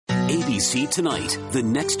ABC Tonight, the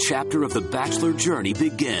next chapter of the Bachelor journey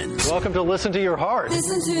begins. Welcome to Listen to Your Heart.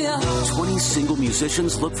 Listen to your heart. 20 single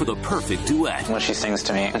musicians look for the perfect duet. When she sings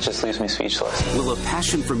to me, it just leaves me speechless. Will a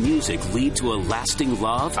passion for music lead to a lasting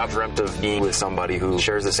love? I've dreamt of being with somebody who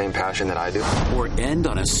shares the same passion that I do. Or end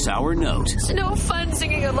on a sour note? It's no fun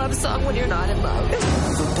singing a love song when you're not in love.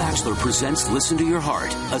 The Bachelor presents Listen to Your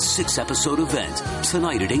Heart, a 6-episode event,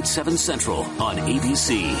 tonight at 8/7 Central on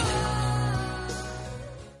ABC.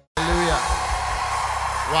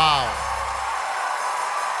 Wow.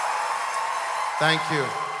 Thank you.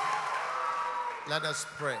 Let us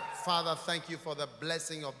pray. Father, thank you for the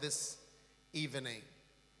blessing of this evening.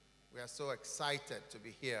 We are so excited to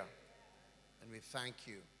be here, and we thank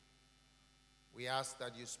you. We ask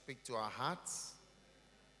that you speak to our hearts,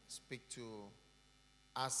 speak to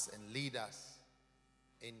us, and lead us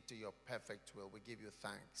into your perfect will. We give you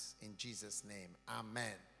thanks. In Jesus' name,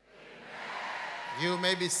 amen. Amen. You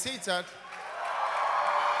may be seated.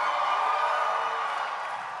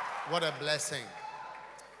 What a blessing.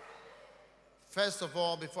 First of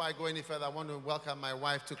all, before I go any further, I want to welcome my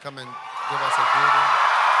wife to come and give us a greeting.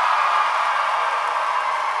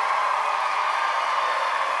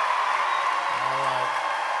 All right.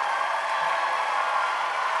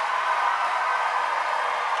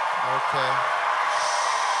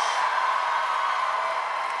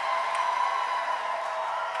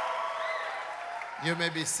 Okay. You may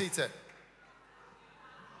be seated.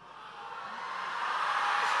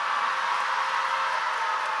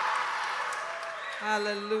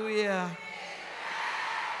 Hallelujah.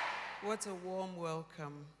 What a warm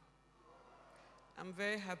welcome. I'm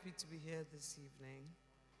very happy to be here this evening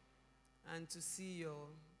and to see your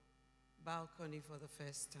balcony for the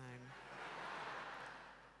first time.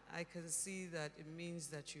 I can see that it means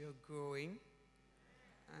that you're growing,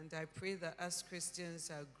 and I pray that as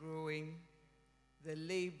Christians are growing, the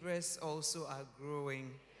laborers also are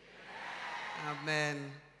growing.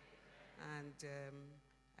 Amen. And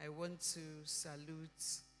I want to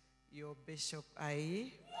salute your Bishop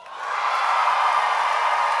Ai.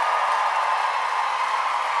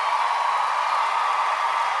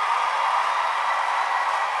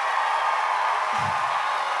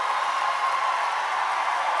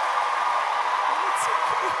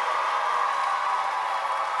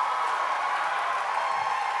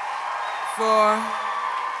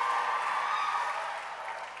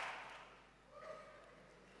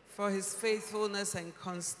 For his faithfulness and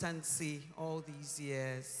constancy all these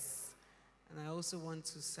years. And I also want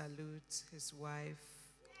to salute his wife,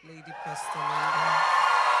 Lady Pastor Linda,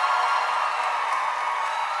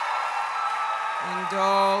 and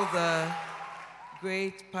all the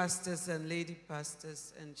great pastors and lady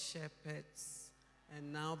pastors and shepherds,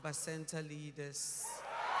 and now Bacenta leaders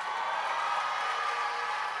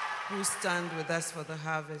who stand with us for the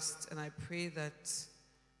harvest. And I pray that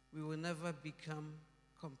we will never become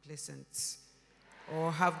complacent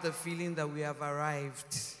or have the feeling that we have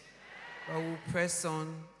arrived, but we'll press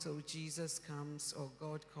on till Jesus comes or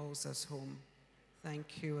God calls us home.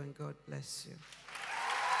 Thank you, and God bless you.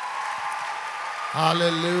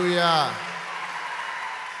 Hallelujah.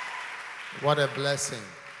 What a blessing.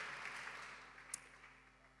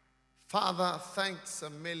 Father, thanks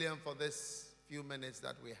a million for this few minutes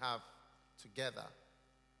that we have together.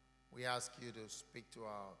 We ask you to speak to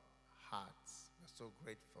our hearts. We're so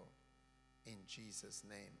grateful. In Jesus'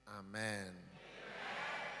 name, amen. Amen.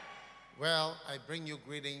 Well, I bring you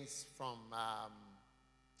greetings from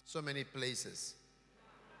so many places.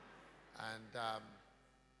 And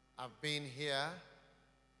I've been here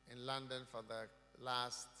in London for the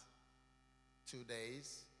last 2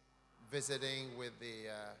 days, visiting with the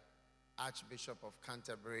Archbishop of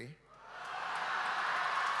Canterbury.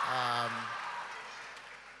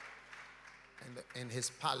 In his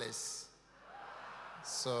palace.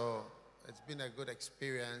 So it's been a good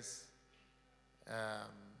experience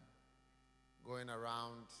going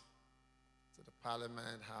around to the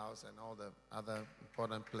Parliament House and all the other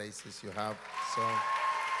important places you have. So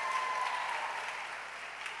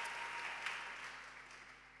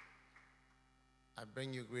I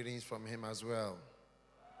bring you greetings from him as well.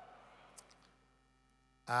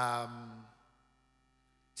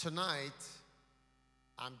 Tonight,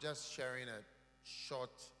 I'm just sharing a short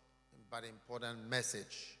but important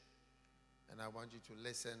message, and I want you to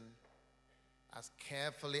listen as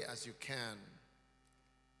carefully as you can,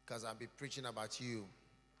 because I'll be preaching about you.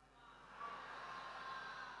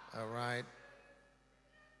 All right?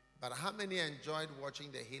 But how many enjoyed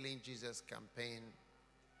watching the Healing Jesus campaign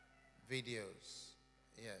videos?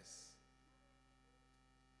 Yes.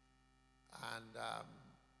 And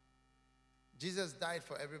Jesus died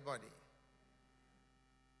for everybody.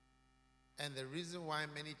 And the reason why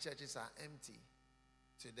many churches are empty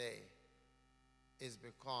today is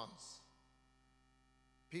because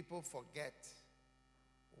people forget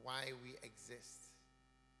why we exist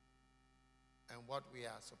and what we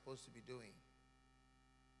are supposed to be doing.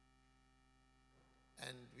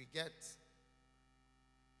 And we get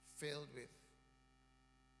filled with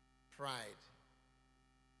pride,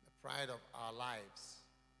 the pride of our lives.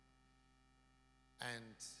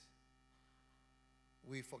 And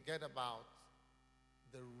we forget about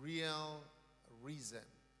the real reason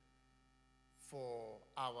for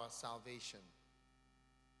our salvation,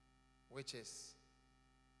 which is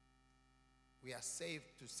we are saved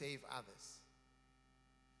to save others.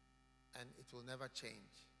 And it will never change,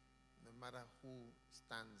 no matter who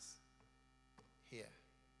stands here.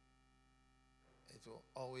 It will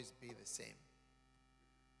always be the same.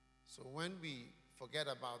 So when we forget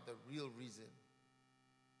about the real reason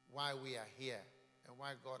why we are here and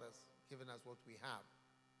why God has given us what we have,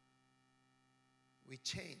 we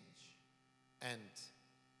change. And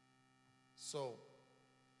so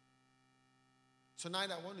tonight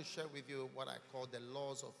I want to share with you what I call the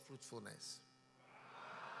laws of fruitfulness.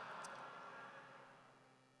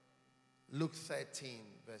 Luke 13,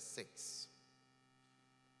 verse 6.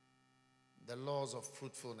 The laws of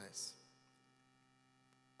fruitfulness.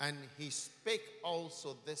 And he spake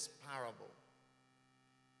also this parable.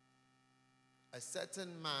 A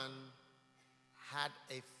certain man had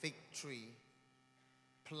a fig tree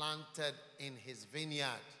planted in his vineyard,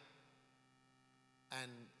 and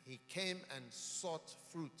he came and sought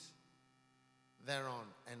fruit thereon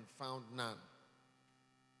and found none.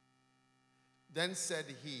 Then said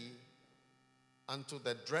he unto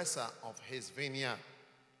the dresser of his vineyard,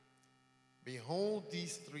 Behold,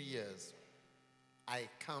 these 3 years I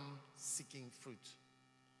come seeking fruit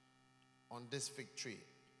on this fig tree,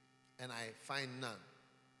 and I find none.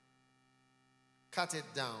 Cut it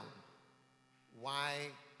down. Why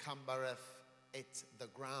cumbereth it the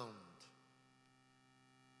ground?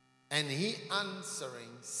 And he answering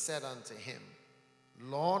said unto him,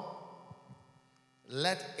 Lord,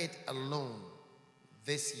 let it alone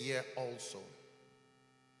this year also,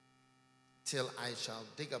 till I shall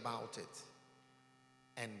dig about it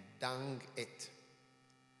and dung it.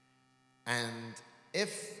 And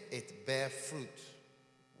if it bear fruit,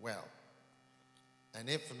 well, and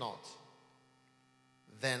if not,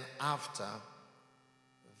 then after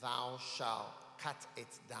thou shalt cut it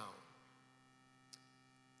down.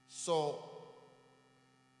 So,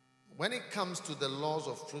 when it comes to the laws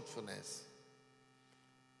of fruitfulness,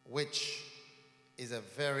 which is a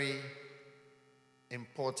very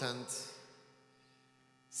important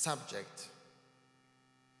subject,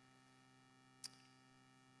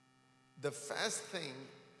 the first thing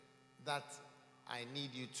that I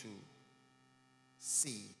need you to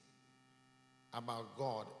see about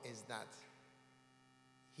God is that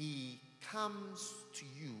He comes to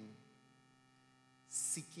you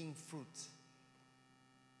seeking fruit.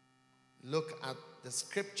 Look at the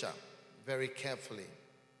scripture very carefully.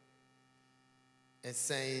 It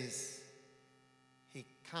says, He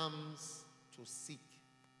comes to seek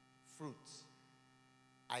fruit.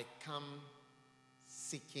 I come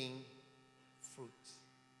seeking fruit.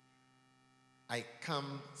 I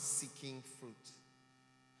come seeking fruit.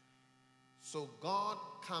 So God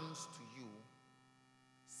comes to you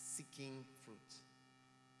seeking fruit.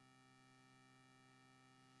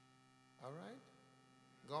 All right?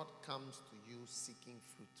 God comes to you seeking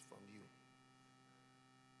fruit from you.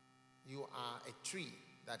 You are a tree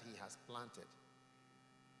that He has planted,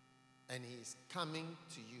 and He is coming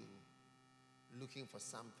to you looking for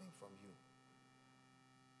something from you.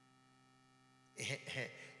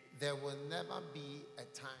 There will never be a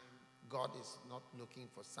time God is not looking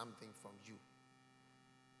for something from you.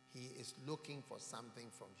 He is looking for something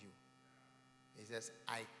from you. He says,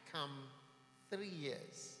 I come 3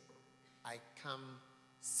 years. I come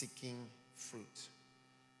seeking fruit.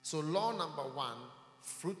 So law number 1,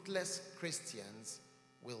 fruitless Christians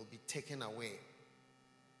will be taken away.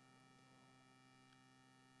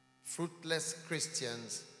 Fruitless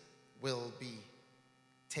Christians will be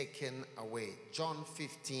taken away. John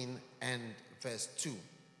 15 and verse 2.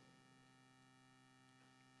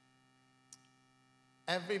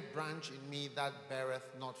 Every branch in me that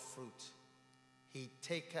beareth not fruit, He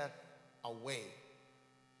taketh away.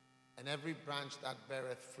 And every branch that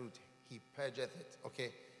beareth fruit, He purgeth it.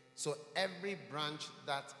 Okay? So every branch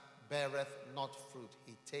that beareth not fruit,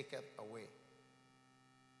 He taketh away.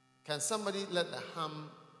 Can somebody let the hum,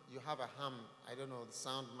 you have a hum, I don't know, the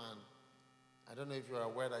sound man. I don't know if you're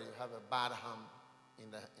aware that you have a bad hum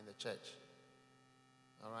in the church.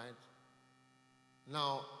 All right?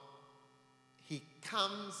 Now, He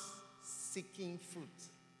comes seeking fruit.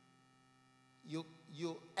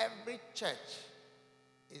 Every church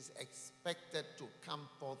is expected to come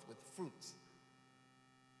forth with fruit.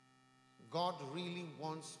 God really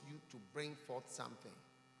wants you to bring forth something.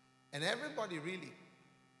 And everybody really,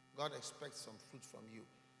 God expects some fruit from you.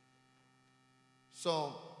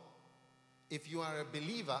 So, if you are a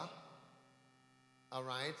believer, all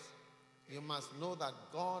right, you must know that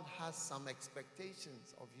God has some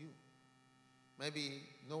expectations of you. Maybe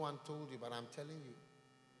no one told you, but I'm telling you.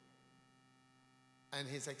 And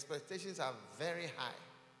his expectations are very high.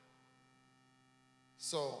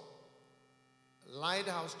 So,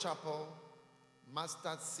 Lighthouse Chapel,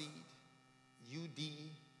 Mustard Seed, UD,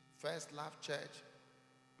 First Love Church,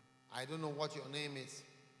 I don't know what your name is.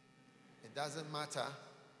 It doesn't matter.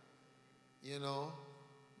 You know,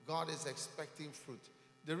 God is expecting fruit.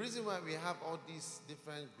 The reason why we have all these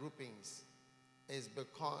different groupings is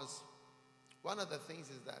because one of the things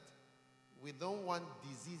is that we don't want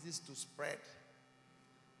diseases to spread.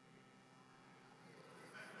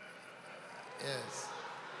 Yes.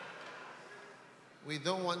 We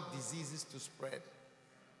don't want diseases to spread.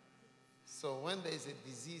 So when there is a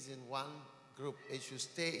disease in one group, it should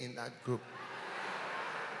stay in that group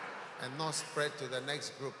and not spread to the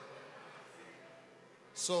next group.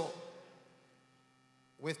 So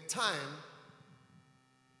with time,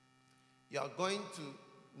 you are going to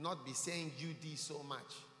not be saying UD so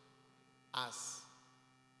much as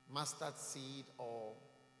mustard seed or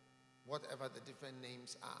whatever the different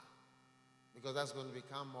names are, because that's going to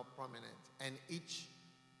become more prominent. And each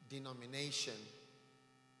denomination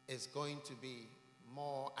is going to be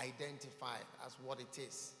more identified as what it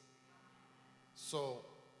is. So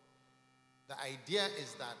the idea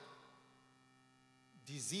is that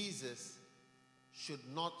diseases should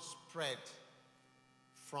not spread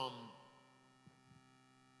from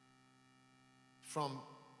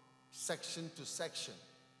section to section.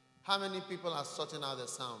 How many people are sorting out the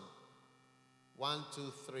sound? 1,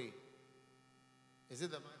 2, 3. Is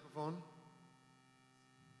it the microphone?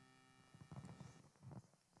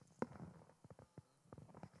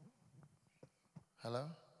 Hello?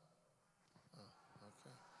 Oh,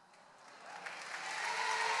 okay.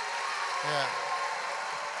 Yeah.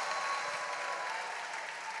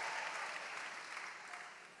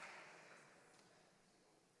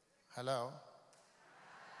 Hello?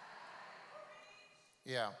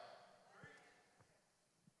 Yeah.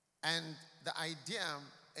 And the idea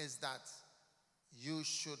is that you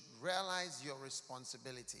should realize your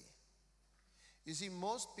responsibility. You see,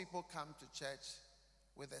 most people come to church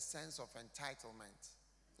with a sense of entitlement,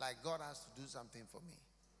 like God has to do something for me.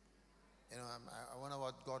 You know, I wonder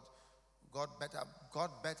what God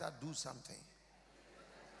better do something.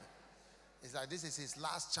 It's like this is his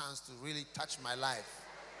last chance to really touch my life.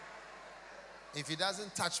 If he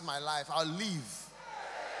doesn't touch my life, I'll leave.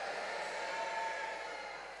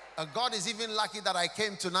 God is even lucky that I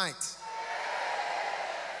came tonight.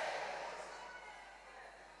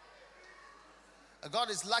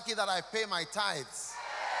 God is lucky that I pay my tithes.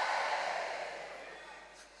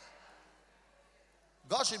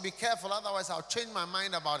 God should be careful, otherwise I'll change my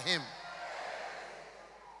mind about him.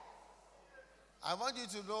 I want you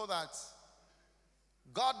to know that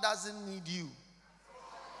God doesn't need you.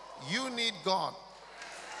 You need God.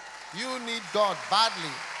 You need God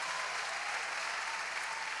badly.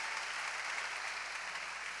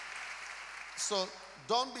 So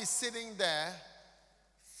don't be sitting there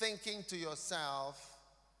thinking to yourself,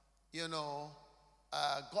 you know,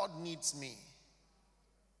 God needs me.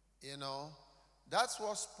 You know, that's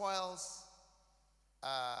what spoils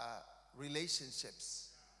relationships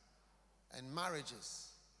and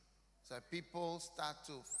marriages. So people start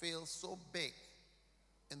to feel so big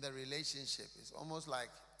in the relationship. It's almost like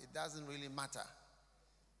it doesn't really matter.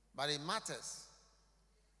 But it matters.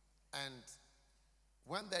 And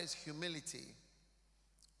when there is humility,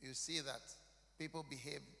 you see that people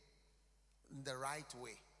behave in the right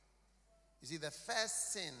way. You see, the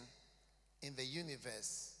first sin in the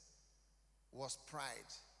universe was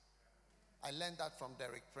pride. I learned that from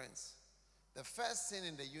Derek Prince. The first sin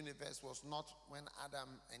in the universe was not when Adam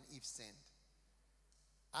and Eve sinned.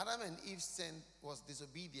 Adam and Eve's sin was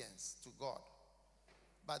disobedience to God.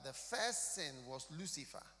 But the first sin was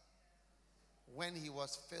Lucifer, when he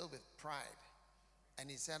was filled with pride. And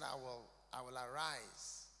he said, I will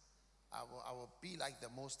arise. I will be like the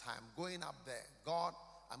Most High. I'm going up there. God,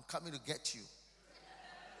 I'm coming to get you.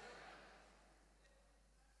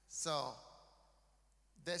 So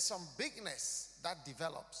there's some bigness that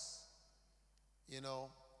develops, you know.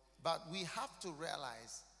 But we have to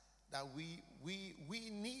realize that we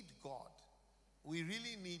need God. We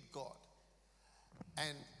really need God.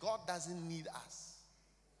 And God doesn't need us.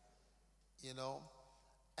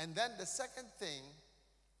 And then the second thing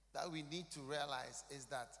that we need to realize is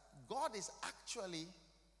that God is actually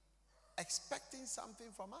expecting something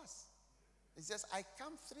from us. He says, I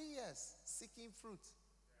come 3 years seeking fruit.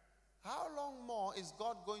 How long more is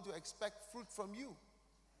God going to expect fruit from you?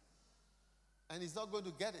 And he's not going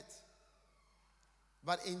to get it.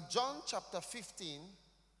 But in John chapter 15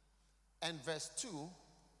 and verse 2,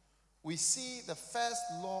 we see the first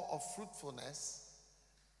law of fruitfulness.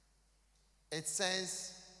 It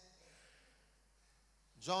says,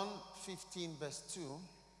 John 15 verse 2.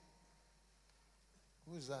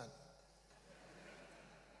 Who is that?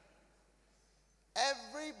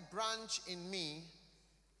 Every branch in me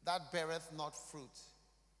that beareth not fruit,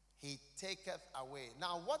 he taketh away.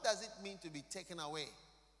 Now, what does it mean to be taken away?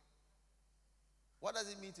 What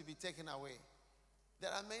does it mean to be taken away?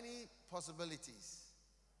 There are many possibilities.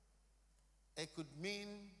 It could mean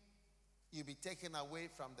you be taken away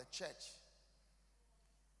from the church.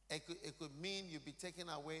 It could mean you be taken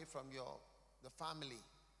away from the family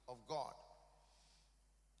of God.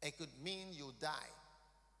 It could mean you die.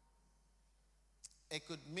 It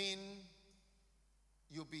could mean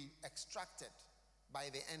you'll be extracted by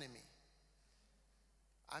the enemy.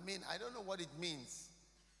 I don't know what it means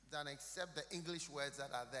than except the English words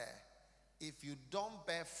that are there. If you don't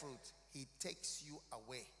bear fruit, he takes you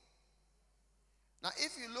away. Now,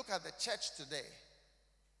 if you look at the church today,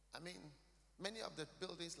 many of the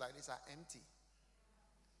buildings like this are empty.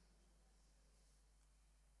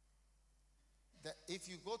 If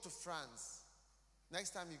you go to France,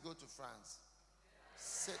 next time you go to France,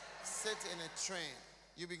 sit in a train.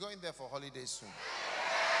 You'll be going there for holidays soon.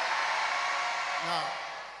 Now,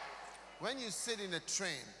 when you sit in a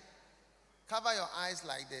train, cover your eyes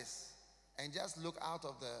like this and just look out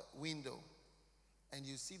of the window and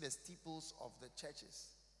you see the steeples of the churches.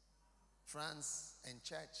 France and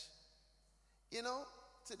church.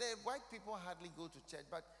 Today white people hardly go to church,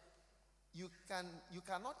 but you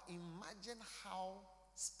cannot imagine how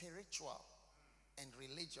spiritual and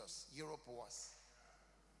religious Europe was.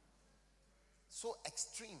 So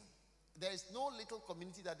extreme. There is no little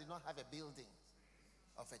community that did not have a building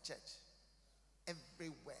of a church.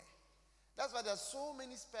 Everywhere. That's why there are so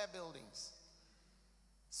many spare buildings.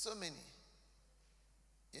 So many.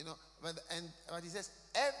 But he says,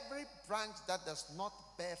 every branch that does not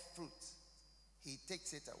bear fruit, he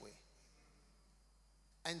takes it away.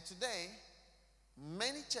 And today,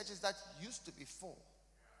 many churches that used to be full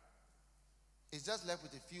is just left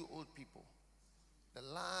with a few old people. The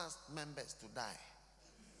last members to die.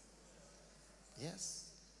 Yes.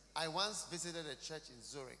 I once visited a church in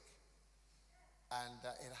Zurich, and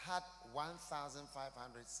it had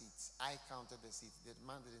 1,500 seats. I counted the seats. The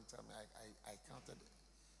man didn't tell me. I counted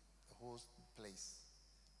the whole place.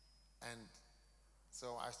 And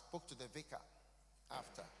so I spoke to the vicar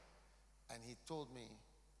after, and he told me,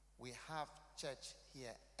 we have church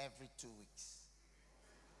here every 2 weeks.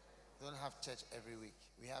 We don't have church every week.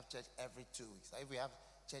 We have church every 2 weeks. If we have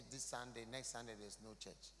church this Sunday, next Sunday there's no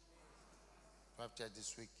church. We have church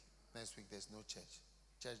this week, next week there's no church.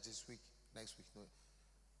 Church this week, next week no.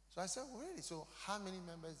 So I said, well, really? So how many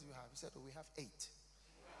members do you have? He said, we have 8.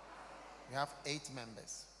 We have 8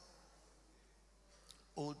 members.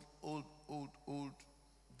 Old,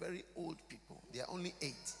 very old people. They are only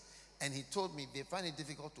 8. And he told me they find it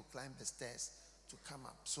difficult to climb the stairs to come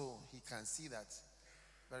up. So he can see that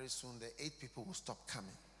very soon the 8 people will stop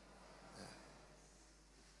coming. Yeah.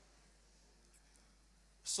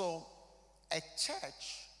 So a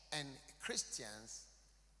church and Christians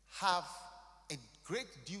have a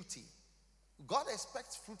great duty. God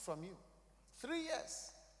expects fruit from you. 3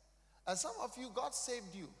 years. And some of you, God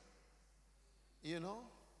saved you.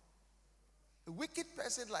 A wicked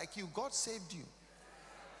person like you, God saved you.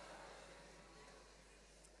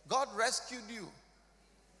 God rescued you.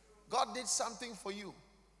 God did something for you.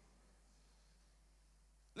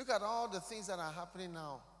 Look at all the things that are happening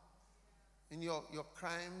now. In your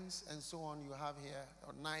crimes and so on you have here,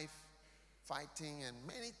 or knife fighting and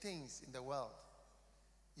many things in the world.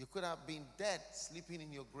 You could have been dead, sleeping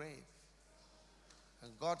in your grave.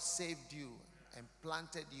 And God saved you and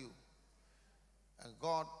planted you. And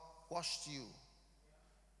God washed you.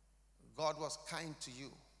 God was kind to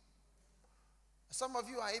you. Some of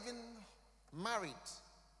you are even married.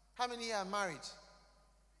 How many here are married?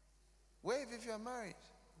 Wave if you are married.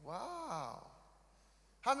 Wow.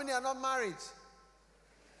 How many are not married?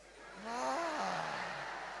 Wow.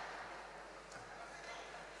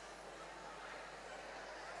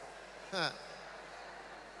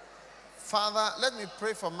 Father, let me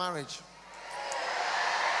pray for marriage.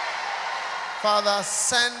 Father,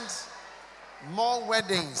 send more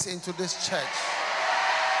weddings into this church.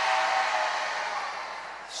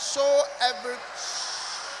 Show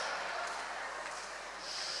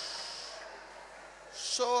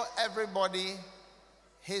everybody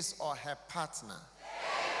his or her partner.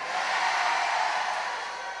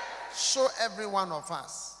 Show every one of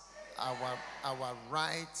us our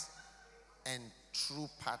right and true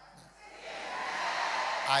partner.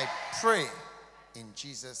 I pray in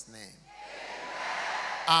Jesus' name.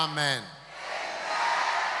 Amen.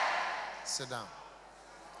 Sit down.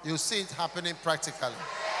 You see it happening practically.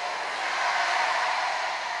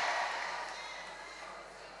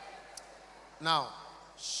 Now,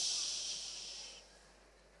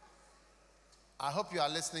 I hope you are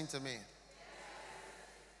listening to me.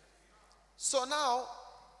 So now,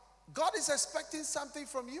 God is expecting something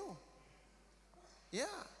from you. Yeah.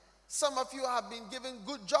 Some of you have been given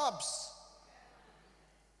good jobs.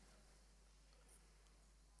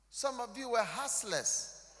 Some of you were hustlers.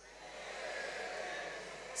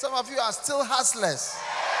 Some of you are still hustlers.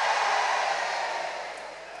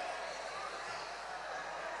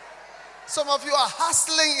 Some of you are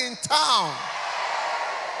hustling in town.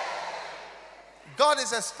 God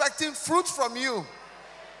is expecting fruit from you.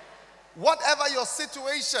 Whatever your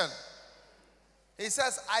situation, He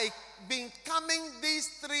says, I've been coming these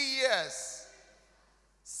 3 years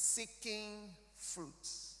seeking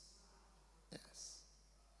fruits. Yes.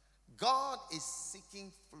 God is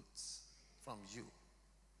seeking fruits from you.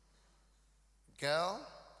 Girl,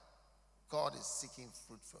 God is seeking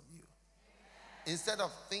fruit from you. Instead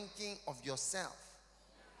of thinking of yourself,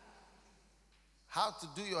 how to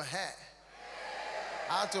do your hair,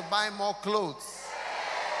 how to buy more clothes,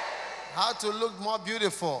 how to look more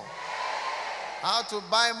beautiful, how to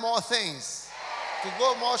buy more things, to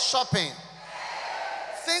go more shopping.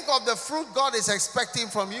 Think of the fruit God is expecting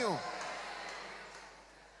from you.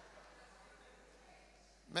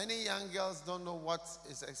 Many young girls don't know what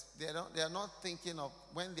is, they are not thinking of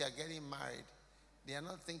when they are getting married. They are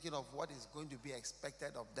not thinking of what is going to be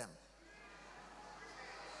expected of them.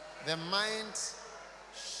 The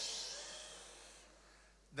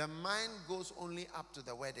mind goes only up to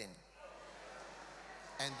the wedding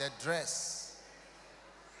and the dress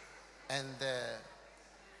and the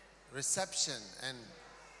reception and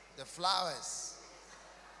the flowers.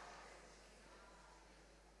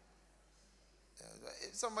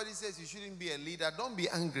 If somebody says you shouldn't be a leader, don't be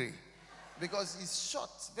angry, because it's short,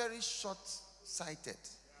 very short-sighted.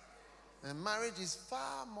 And marriage is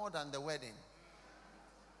far more than the wedding.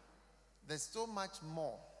 There's so much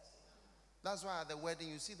more. That's why at the wedding,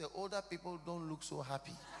 you see the older people don't look so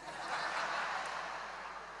happy.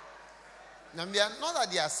 Now, they are not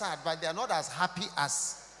that they are sad, but they are not as happy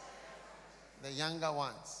as the younger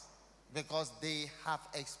ones, because they have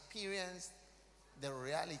experienced the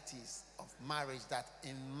realities of marriage, that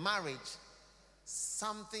in marriage,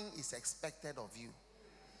 something is expected of you.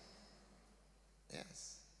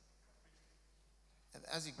 Yes. And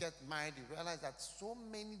as you get married, you realize that so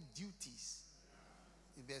many duties.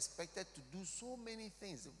 You'll be expected to do so many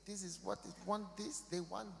things. This is what they want, this, they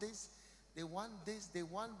want this, they want this, they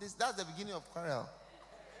want this. That's the beginning of quarrel.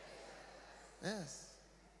 Yes.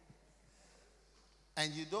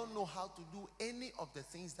 And you don't know how to do any of the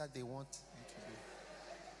things that they want you to do.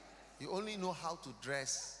 You only know how to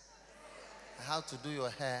dress, and how to do your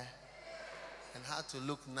hair, and how to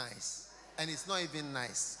look nice. And it's not even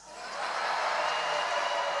nice.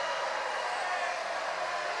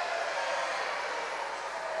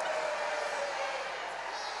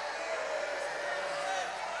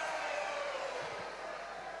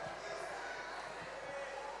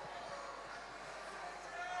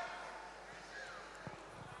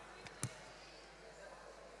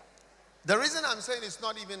 The reason I'm saying it's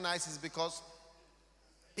not even nice is because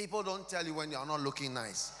people don't tell you when you are not looking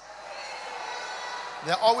nice.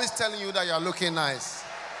 They're always telling you that you are looking nice,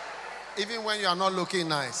 even when you are not looking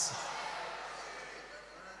nice.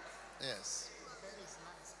 Yes.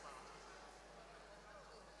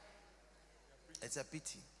 It's a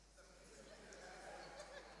pity.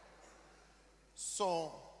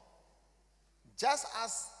 So, just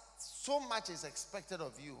as so much is expected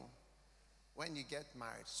of you when you get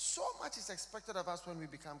married, so much is expected of us when we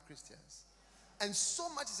become Christians. And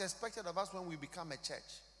so much is expected of us when we become a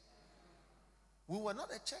church. We were not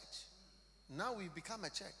a church. Now we've become a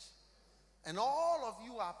church. And all of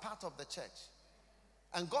you are part of the church.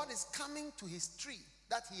 And God is coming to His tree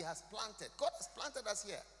that He has planted. God has planted us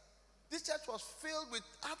here. This church was filled with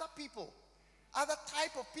other people, other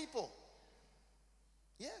type of people.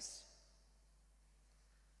 Yes.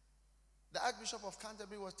 The Archbishop of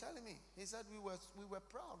Canterbury was telling me. He said we were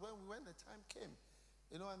proud when the time came.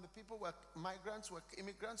 And the people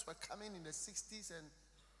immigrants were coming in the 60s and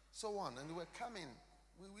so on, and they were coming.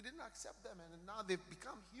 We didn't accept them, and now they've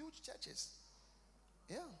become huge churches.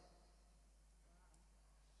 Yeah.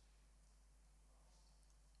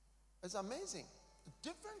 It's amazing. A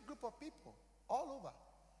different group of people all over.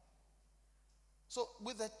 So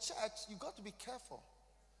with the church, you got to be careful.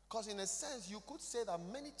 Because in a sense, you could say that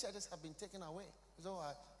many churches have been taken away. So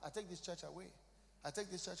I take this church away. I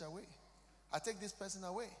take this church away. I take this person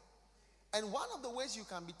away. And one of the ways you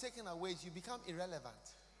can be taken away is you become irrelevant.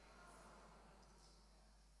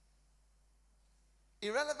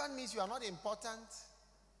 Irrelevant means you are not important.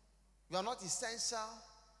 You are not essential.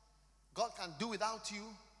 God can do without you.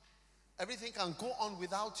 Everything can go on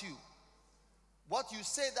without you. What you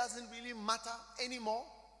say doesn't really matter anymore.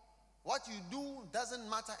 What you do doesn't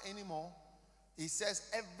matter anymore. He says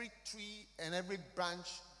every tree and every branch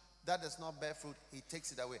that does not bear fruit, he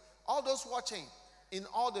takes it away. All those watching in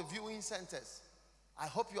all the viewing centers, I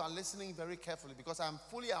hope you are listening very carefully, because I'm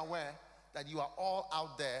fully aware that you are all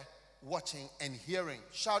out there watching and hearing.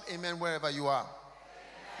 Shout amen wherever you are.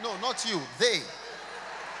 Amen. No, not you. They.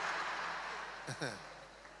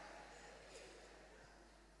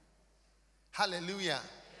 Hallelujah. Amen.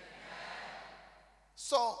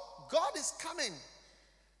 So God is coming.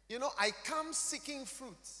 I come seeking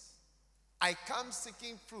fruit. I come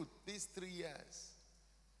seeking fruit these 3 years.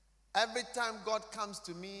 Every time God comes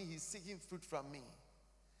to me, he's seeking fruit from me.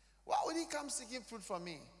 Why would he come seeking fruit from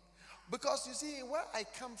me? Because you see, where I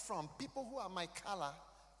come from, people who are my color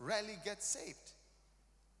rarely get saved.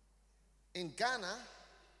 In Ghana,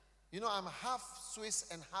 I'm half Swiss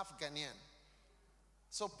and half Ghanaian.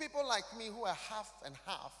 So people like me who are half and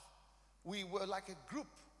half, we were like a group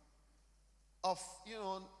of,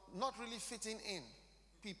 not really fitting in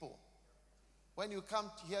people. When you come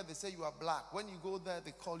here, they say you are black. When you go there,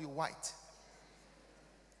 they call you white.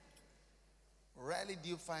 Rarely do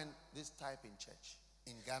you find this type in church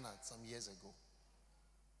in Ghana some years ago.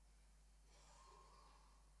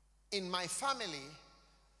 In my family,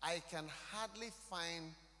 I can hardly find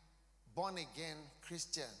born-again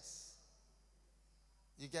Christians.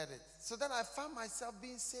 You get it? So then I found myself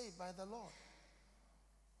being saved by the Lord.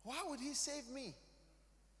 Why would he save me?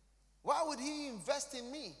 Why would he invest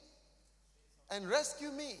in me and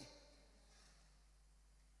rescue me?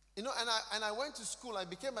 And I went to school. I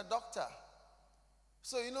became a doctor.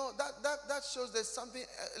 So, that shows there's something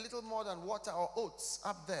a little more than water or oats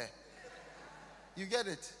up there. You get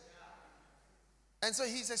it? And so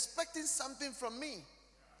he's expecting something from me.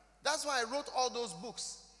 That's why I wrote all those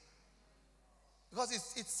books. Because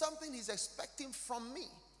it's something he's expecting from me.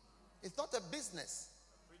 It's not a business.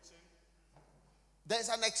 There's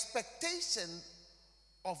an expectation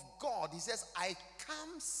of God. He says, I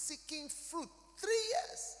come seeking fruit 3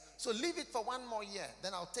 years. So leave it for 1 more year.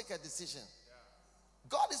 Then I'll take a decision.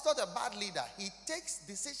 God is not a bad leader. He takes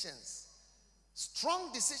decisions.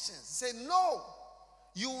 Strong decisions. Say, no,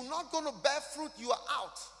 you're not going to bear fruit. You are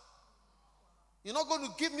out. You're not going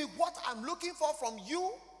to give me what I'm looking for from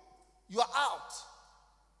you. You are out.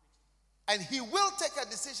 And he will take a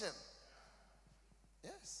decision.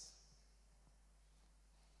 Yes.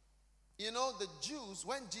 The Jews,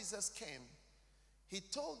 when Jesus came, he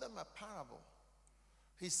told them a parable.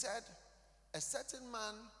 He said, a certain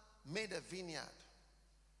man made a vineyard.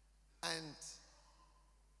 And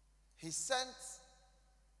he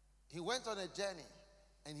went on a journey.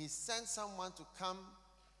 And he sent someone to come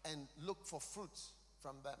and look for fruit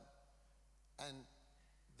from them. And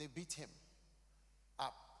they beat him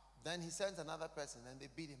up. Then he sent another person, and they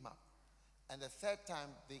beat him up. And the third time,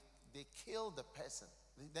 they killed the person.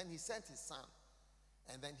 Then he sent his son,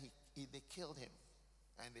 and then they killed him.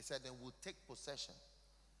 And they said, then we'll take possession.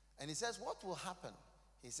 And he says, what will happen?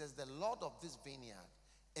 He says, the Lord of this vineyard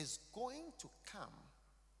is going to come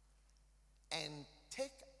and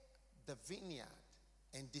take the vineyard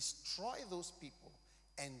and destroy those people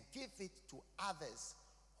and give it to others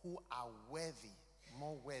who are worthy,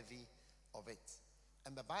 more worthy of it.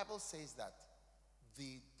 And the Bible says that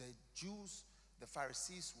the Jews, the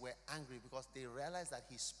Pharisees, were angry because they realized that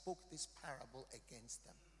he spoke this parable against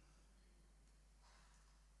them.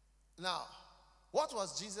 Now, what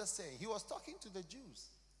was Jesus saying? He was talking to the Jews.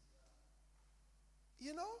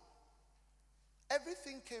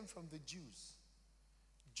 Everything came from the Jews.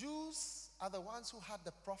 Jews are the ones who had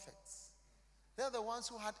the prophets. They're the ones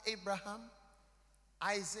who had Abraham,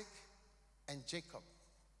 Isaac, and Jacob.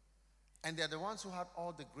 And they're the ones who had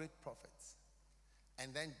all the great prophets.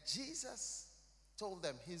 And then Jesus told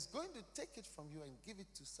them he's going to take it from you and give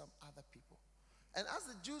it to some other people. And as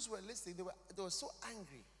the Jews were listening, they were so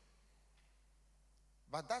angry.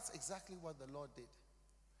 But that's exactly what the Lord did.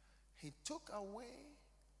 He took away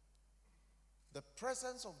the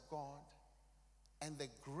presence of God and the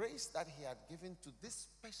grace that he had given to this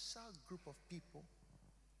special group of people,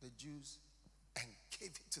 the Jews, and gave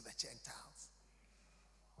it to the Gentiles.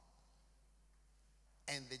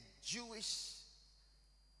 And the Jewish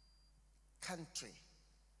country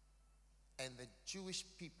and the Jewish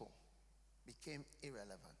people became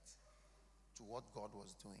irrelevant to what God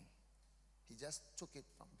was doing. He just took it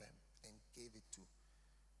from them and gave it to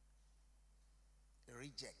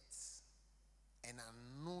rejects and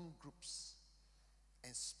unknown groups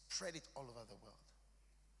and spread it all over the world.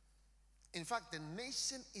 In fact, the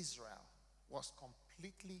nation Israel was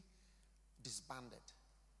completely disbanded.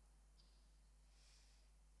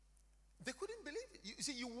 They couldn't believe it. You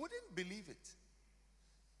see, you wouldn't believe it.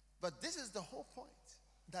 But this is the whole point,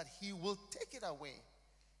 that he will take it away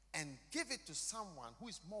and give it to someone who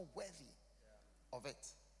is more worthy of it.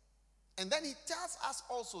 And then he tells us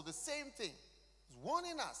also the same thing. He's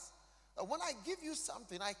warning us that when I give you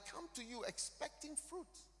something, I come to you expecting fruit.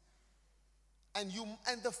 And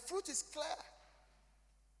the fruit is clear.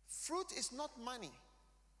 Fruit is not money.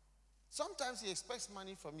 Sometimes he expects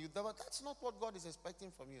money from you, but that's not what God is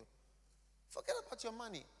expecting from you. Forget about your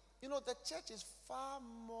money. You know, the church is far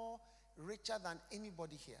more richer than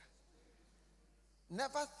anybody here.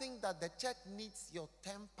 Never think that the church needs your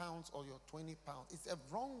 10 pounds or your 20 pounds. It's a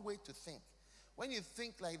wrong way to think. When you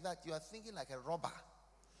think like that, you are thinking like a robber.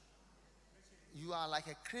 You are like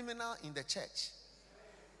a criminal in the church.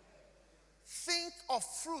 Think of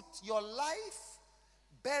fruit, your life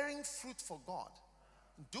bearing fruit for God.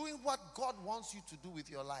 Doing what God wants you to do with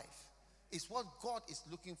your life is what God is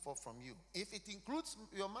looking for from you. If it includes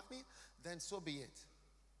your money, then so be it.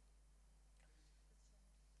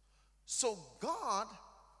 So God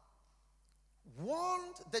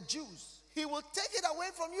warned the Jews, he will take it away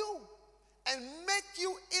from you and make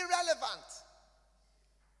you irrelevant.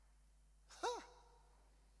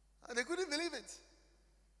 And they couldn't believe it.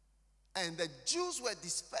 And the Jews were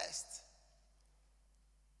dispersed.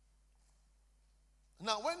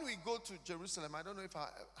 Now, when we go to Jerusalem, I don't know if I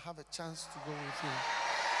have a chance to go with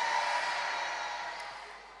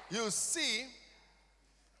you. You'll see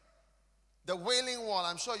the Wailing Wall.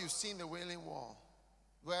 I'm sure you've seen the Wailing Wall,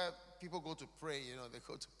 where people go to pray. You know, they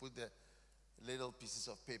go to put the little pieces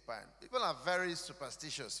of paper. And people are very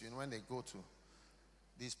superstitious, you know, when they go to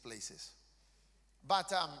these places.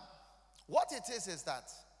 But what it is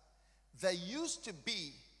that there used to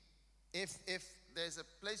be, if there's a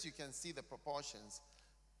place you can see the proportions,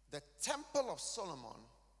 the Temple of Solomon,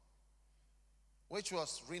 which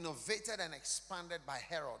was renovated and expanded by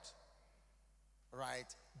Herod, right,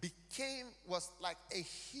 was like a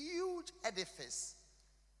huge edifice,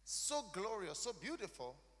 so glorious, so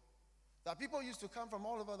beautiful, that people used to come from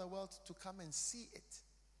all over the world to come and see it.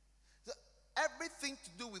 So everything to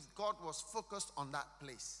do with God was focused on that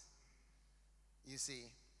place, you see.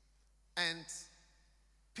 And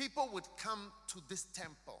people would come to this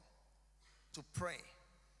temple to pray.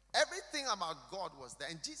 Everything about God was there.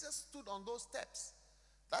 And Jesus stood on those steps.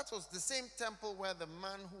 That was the same temple where the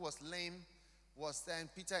man who was lame was there.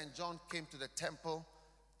 And Peter and John came to the temple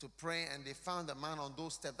to pray, and they found the man on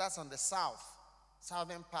those steps. That's on the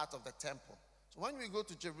southern part of the temple. So when we go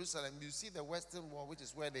to Jerusalem, you see the western wall, which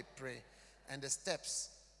is where they pray. And the steps,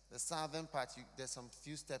 the southern part, there's some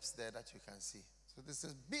few steps there that you can see. So this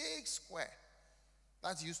is a big square.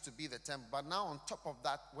 That used to be the temple. But now on top of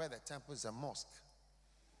that, where the temple is a mosque.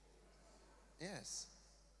 Yes.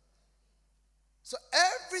 So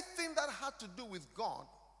everything that had to do with God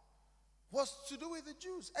was to do with the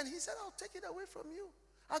Jews. And he said, I'll take it away from you.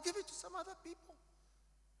 I'll give it to some other people.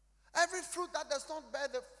 Every fruit that does not bear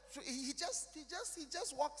the fruit, he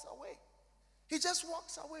just walks away. He just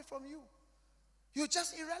walks away from you. You're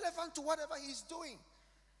just irrelevant to whatever he's doing.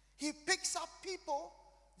 He picks up people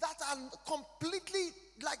that are completely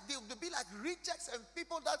like, they'll be like rejects, and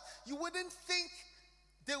people that you wouldn't think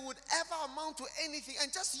they would ever amount to anything,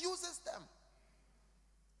 and just uses them.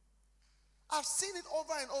 I've seen it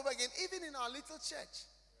over and over again, even in our little church.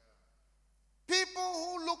 People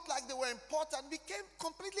who looked like they were important became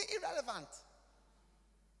completely irrelevant.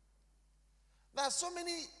 There are so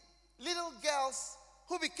many little girls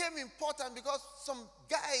who became important because some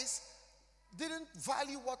guys didn't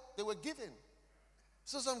value what they were given.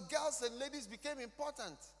 So some girls and ladies became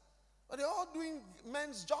important. But they're all doing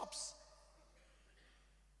men's jobs.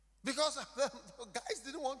 Because the guys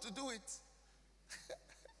didn't want to do it.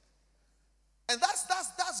 And that's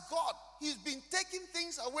God. He's been taking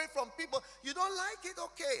things away from people. You don't like it?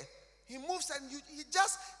 Okay. He moves and he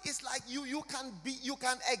just, it's like you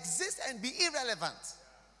can exist and be irrelevant.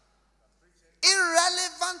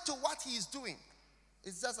 Irrelevant to what he is doing.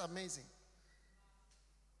 It's just amazing.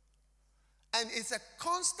 And it's a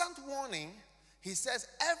constant warning. He says,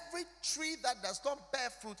 every tree that does not bear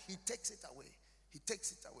fruit, he takes it away. He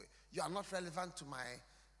takes it away. You are not relevant to my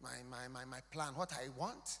plan. What I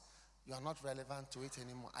want, you are not relevant to it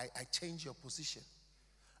anymore. I change your position.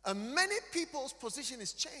 And many people's position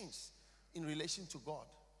is changed in relation to God.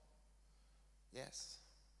 Yes.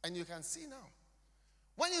 And you can see now.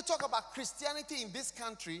 When you talk about Christianity in this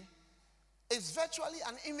country, it's virtually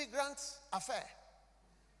an immigrant affair.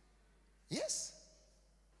 Yes.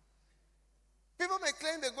 People may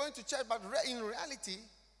claim they're going to church, but in reality,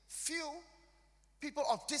 few people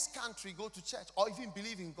of this country go to church or even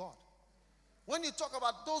believe in God. When you talk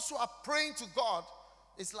about those who are praying to God,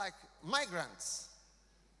 it's like migrants.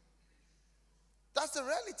 That's the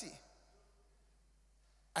reality.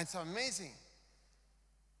 And it's amazing.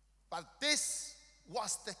 But this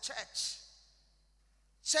was the church.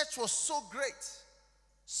 Church was so great,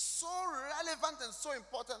 so relevant and so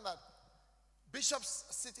important that bishops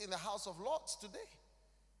sit in the House of Lords today.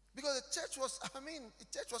 Because the church was, the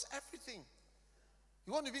church was everything.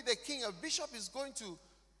 You want to be the king, a bishop is going to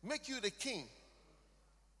make you the king.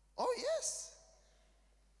 Oh, yes.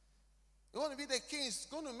 You want to be the king, it's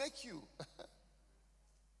going to make you.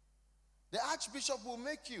 The archbishop will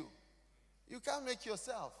make you. You can't make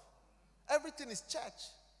yourself. Everything is church.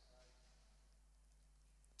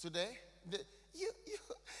 Today,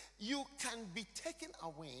 you can be taken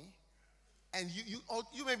away, and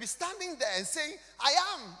you may be standing there and saying,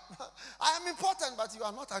 I am important, but you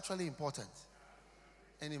are not actually important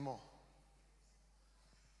anymore.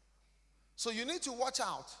 So you need to watch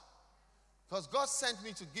out, because God sent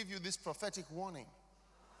me to give you this prophetic warning.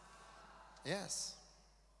 Yes.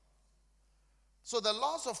 So the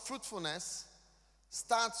laws of fruitfulness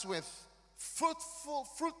starts with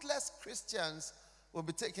fruitless Christians will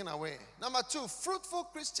be taken away. Number 2, fruitful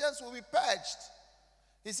Christians will be purged.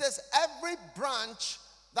 He says, every branch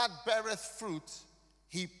that beareth fruit,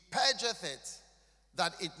 he purgeth it,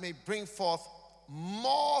 that it may bring forth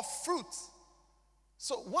more fruit.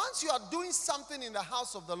 So once you are doing something in the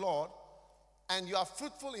house of the Lord, and you are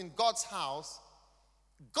fruitful in God's house,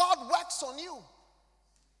 God works on you.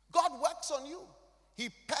 God works on you. He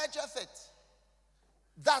purgeth it.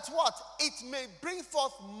 That what? It may bring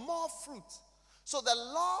forth more fruit. So the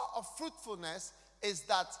law of fruitfulness is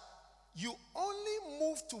that you only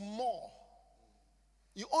move to more.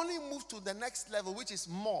 You only move to the next level, which is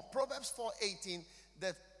more. Proverbs 4:18,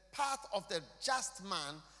 the path of the just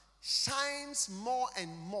man shines more and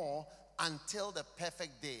more until the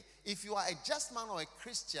perfect day. If you are a just man or a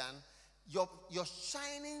Christian, your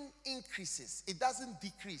shining increases. It doesn't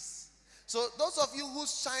decrease. So those of you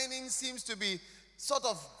whose shining seems to be sort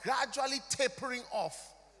of gradually tapering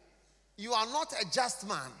off, you are not a just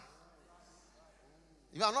man.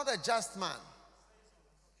 You are not a just man.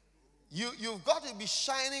 You've got to be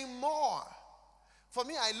shining more. For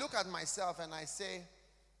me, I look at myself and I say,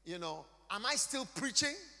 am I still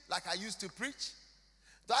preaching like I used to preach?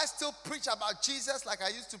 Do I still preach about Jesus like I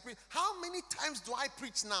used to preach? How many times do I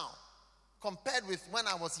preach now compared with when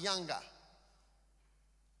I was younger?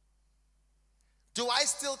 Do I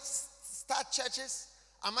still start churches?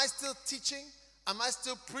 Am I still teaching? Am I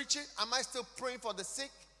still preaching? Am I still praying for the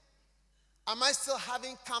sick? Am I still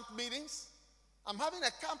having camp meetings? I'm having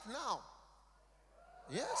a camp now.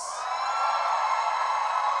 Yes.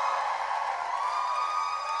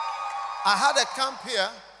 I had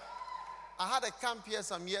a camp here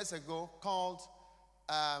some years ago called,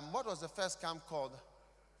 what was the first camp called?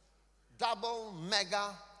 Double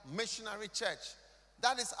Mega Missionary Church.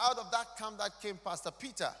 That is out of that camp that came Pastor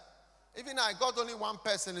Peter. Even I got only one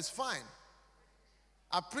person, it's fine.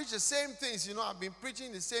 I preach the same things, I've been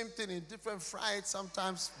preaching the same thing in different fry it,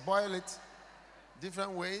 sometimes boil it,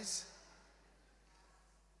 different ways.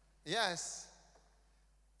 Yes.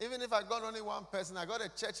 Even if I got only one person, I got a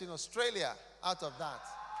church in Australia out of that.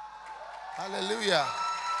 Hallelujah.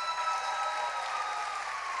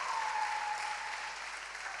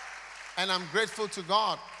 And I'm grateful to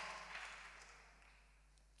God.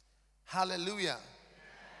 Hallelujah.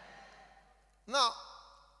 Now,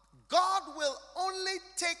 God will only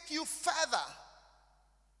take you further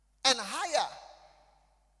and higher.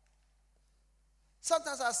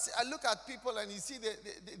 Sometimes I look at people and you see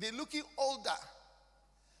they're looking older.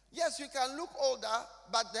 Yes, you can look older,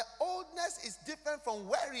 but the oldness is different from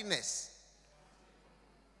weariness.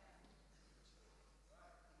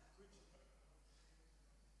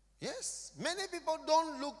 Yes, many people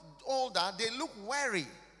don't look older, they look weary.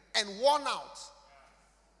 and worn out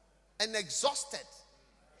and exhausted.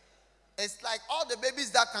 It's like all the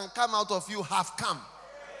babies that can come out of you have come.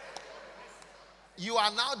 You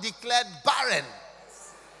are now declared barren.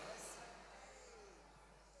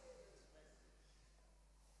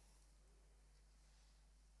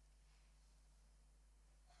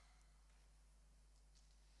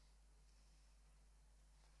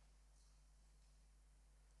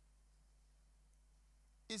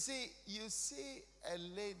 You see a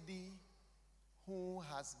lady who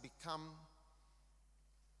has become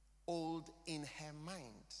old in her mind.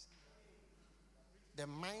 The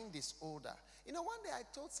mind is older. You know, one day I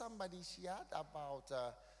told somebody she had about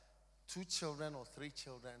 2 children or 3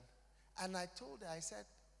 children. And I told her, I said,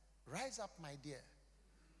 rise up, my dear.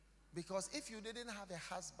 Because if you didn't have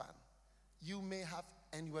a husband, you may have,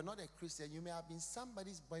 and you were not a Christian, you may have been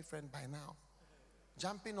somebody's boyfriend by now.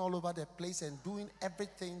 Jumping all over the place and doing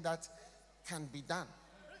everything that can be done.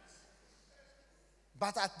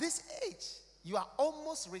 But at this age, you are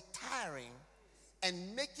almost retiring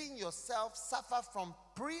and making yourself suffer from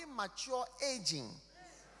premature aging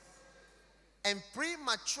and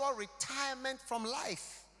premature retirement from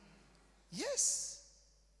life. Yes.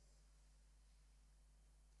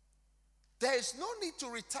 There is no need to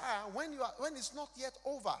retire when it's not yet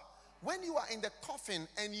over. When you are in the coffin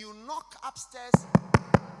and you knock upstairs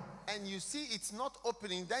and you see it's not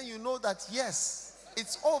opening, then you know that yes,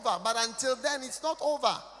 it's over. But until then, it's not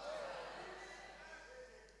over.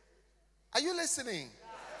 Are you listening?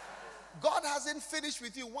 God hasn't finished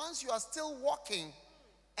with you. Once you are still walking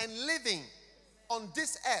and living on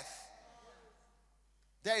this earth,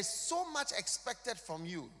 there is so much expected from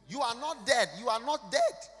you. You are not dead. You are not dead.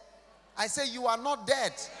 I say you are not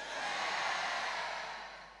dead.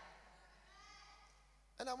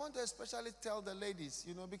 And I want to especially tell the ladies,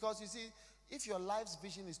 because you see, if your life's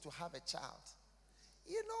vision is to have a child,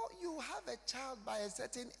 you have a child by a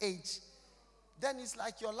certain age, then it's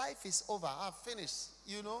like your life is over. I've finished,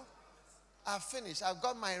 I've finished. I've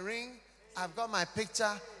got my ring. I've got my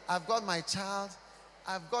picture. I've got my child.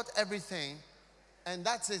 I've got everything. And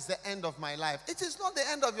that is the end of my life. It is not the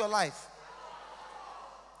end of your life.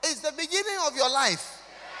 It's the beginning of your life.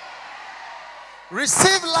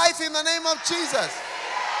 Receive life in the name of Jesus.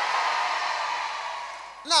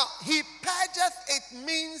 Now, he purgeth, it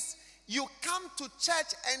means you come to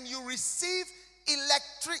church and you receive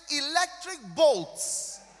electric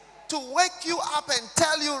bolts to wake you up and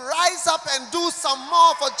tell you, rise up and do some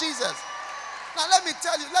more for Jesus. Now, let me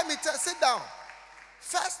tell you, sit down.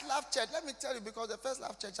 First Love Church, let me tell you, because the First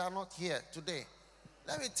Love Church are not here today.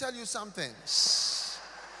 Let me tell you something.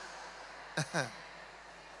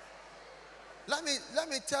 Let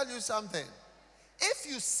me tell you something. If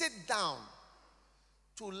you sit down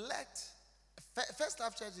to let First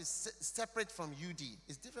Love Church is separate from UD.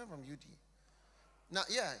 It's different from UD. Now,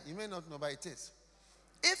 yeah, you may not know, but it is.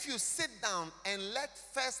 If you sit down and let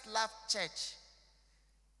First Love Church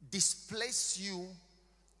displace you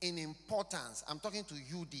in importance, I'm talking to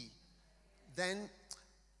UD, then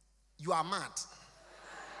you are mad.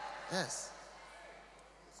 Yes.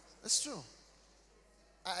 It's true.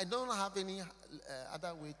 I don't have any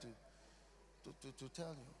other way to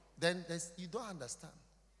tell you. Then you don't understand.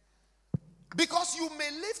 Because you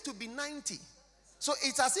may live to be 90. So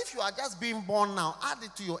it's as if you are just being born now. Add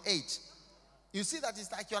it to your age. You see that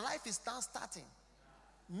it's like your life is now starting.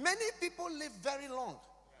 Many people live very long.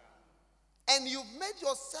 And you've made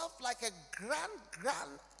yourself like a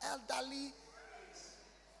grand elderly.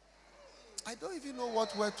 I don't even know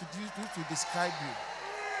what word to use to describe you.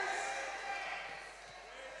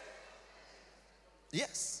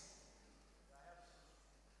 Yes.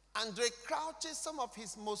 Andre Crouch's, some of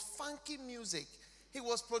his most funky music, he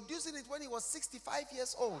was producing it when he was 65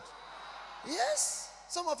 years old. Yes.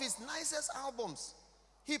 Some of his nicest albums.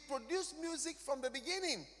 He produced music from the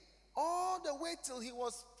beginning all the way till he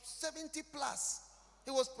was 70 plus.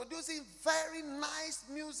 He was producing very nice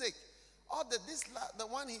music. All the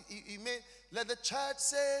one he made, Let the Church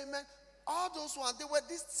Say Amen. All those ones, they were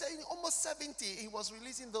saying almost 70. He was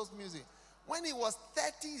releasing those music. When he was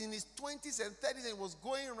 30, in his 20s and 30s, and he was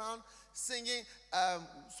going around singing,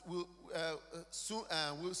 will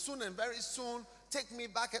soon and very soon take me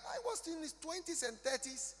back. And I was in his 20s and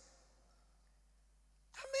 30s.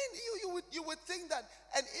 I mean, you would think that,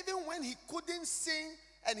 and even when he couldn't sing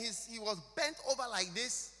and he was bent over like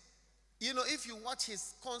this, if you watch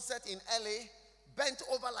his concert in LA, bent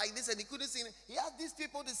over like this and he couldn't sing, he asked these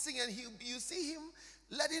people to sing, and you see him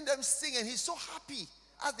letting them sing, and he's so happy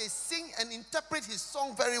as they sing and interpret his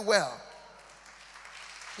song very well.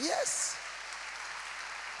 Yes.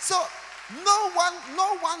 So no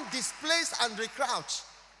one displaced Andre Crouch.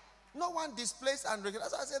 No one displays anger.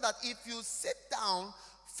 That's why I say that if you sit down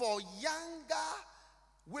for younger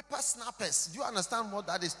whippersnappers, do you understand what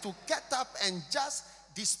that is? To get up and just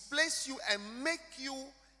displace you and make you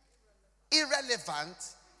irrelevant,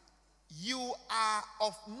 you are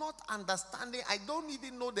of not understanding. I don't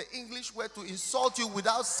even know the English word to insult you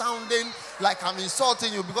without sounding like I'm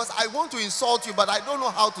insulting you, because I want to insult you, but I don't know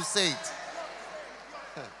how to say it.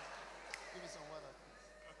 Give me some water.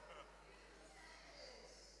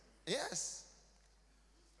 Yes.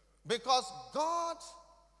 Because God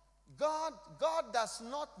does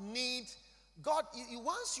not need,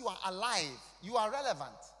 once you are alive, you are relevant.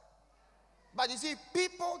 But you see,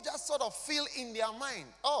 people just sort of feel in their mind,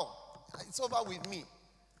 oh, it's over with me.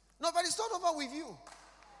 No, but it's not over with you.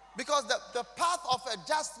 Because the path of a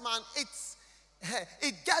just man,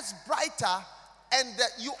 it gets brighter, and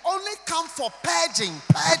you only come for purging.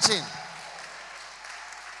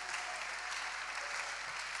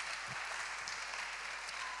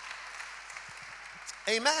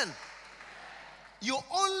 Amen. You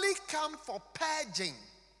only come for purging.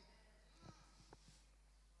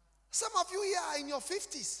 Some of you here are in your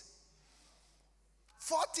 50s,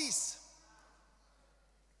 40s.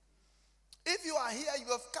 If you are here,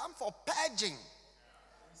 you have come for purging.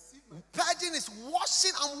 Purging is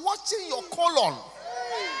washing. I'm washing your colon.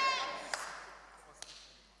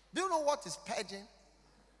 Do you know what is purging?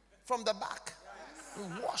 From the back. You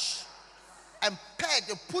wash and purge.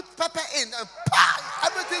 You put pepper in and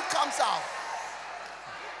everything comes out.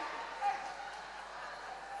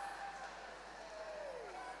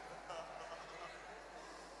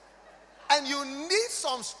 And you need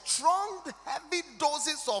some strong, heavy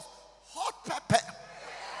doses of hot pepper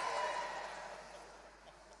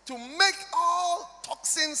to make all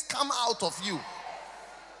toxins come out of you.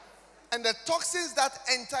 And the toxins that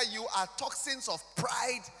enter you are toxins of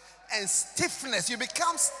pride and stiffness. You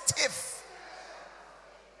become stiff.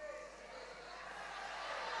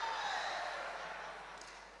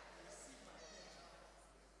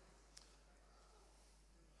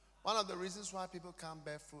 One of the reasons why people can't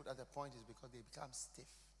bear fruit at a point is because they become stiff.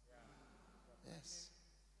 Yes.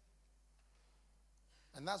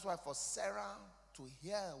 And that's why for Sarah to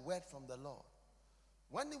hear a word from the Lord,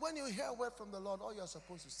 when you hear a word from the Lord, all you're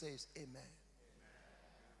supposed to say is amen.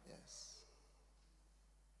 Yes.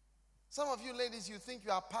 Some of you ladies, you think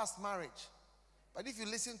you are past marriage. But if you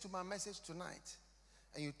listen to my message tonight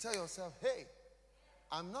and you tell yourself, hey,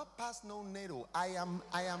 I'm not past no NATO, I am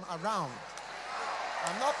around.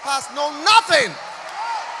 I'm not past no nothing.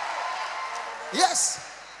 Yes.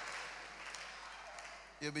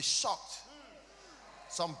 You'll be shocked.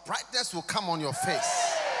 Some brightness will come on your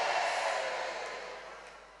face.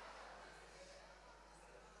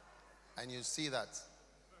 And you see that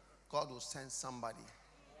God will send somebody.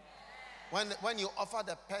 When you offer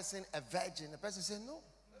the person a virgin, the person says no.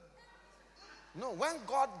 No, when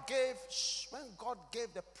God gave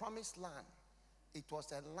the promised land, it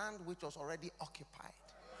was a land which was already occupied.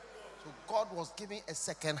 So God was giving a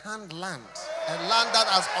second-hand land, a land that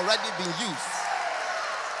has already been used.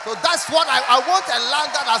 So that's what I want, a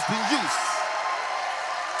land that has been used.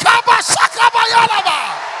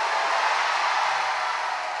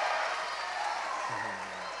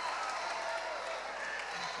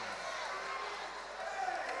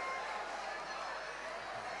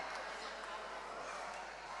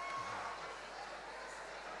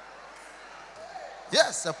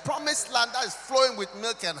 Yes, a promised land that is flowing with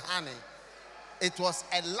milk and honey. It was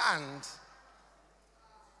a land.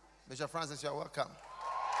 Bishop Francis, you're welcome.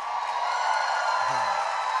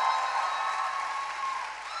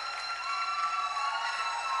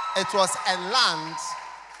 It was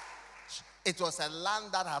a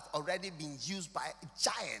land that had already been used by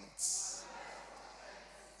giants.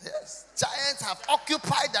 Yes, giants have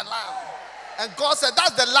occupied the land. And God said,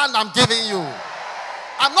 that's the land I'm giving you.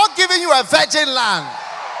 I'm not giving you a virgin land.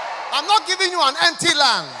 I'm not giving you an empty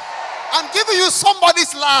land. I'm giving you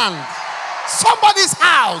somebody's land, somebody's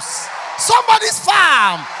house, somebody's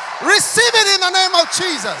farm. Receive it in the name of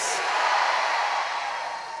Jesus.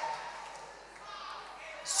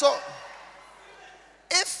 So,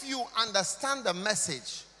 if you understand the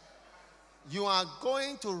message, you are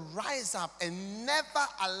going to rise up and never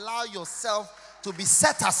allow yourself to be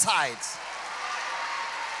set aside.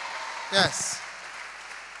 Yes.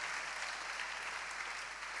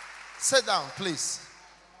 Sit down, please.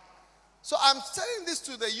 So I'm telling this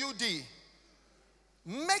to the UD.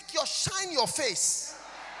 Shine your face.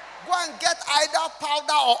 Go and get either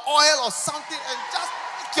powder or oil or something and just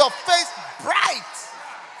make your face bright.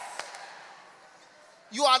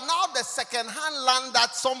 You are now the second-hand land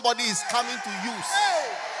that somebody is coming to use.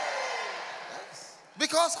 Yes.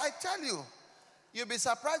 Because I tell you, you'll be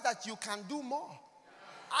surprised that you can do more.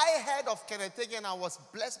 I heard of Kenneth Hagin. I was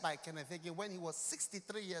blessed by Kenneth Hagin when he was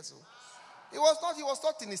 63 years old. He was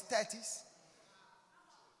not in his 30s.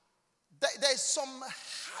 There's some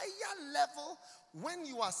higher level when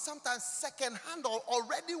you are sometimes second hand or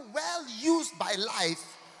already well used by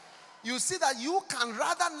life. You see that you can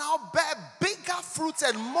rather now bear bigger fruits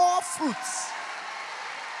and more fruits.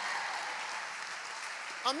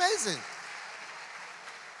 Amazing.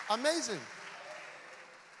 Amazing.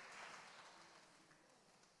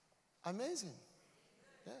 Amazing.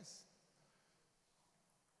 Yes.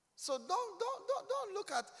 So don't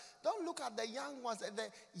look at the young ones. The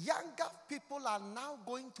younger people are now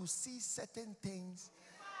going to see certain things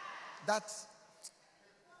that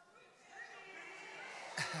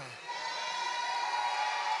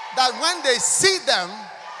that when they see them,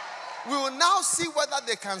 we will now see whether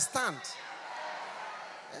they can stand.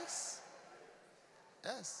 Yes.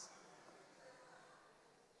 Yes.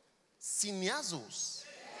 Siniazos.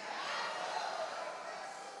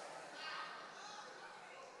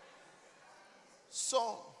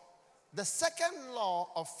 So, the second law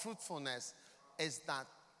of fruitfulness is that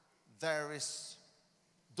those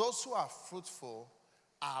who are fruitful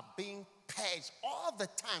are being purged all the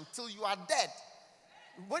time till you are dead.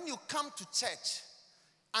 When you come to church,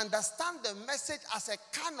 understand the message as a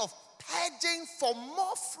kind of purging for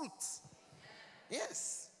more fruit.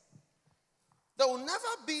 Yes. There will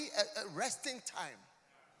never be a resting time.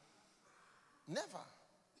 Never.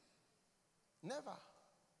 Never.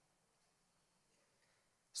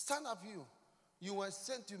 Stand up, you. You were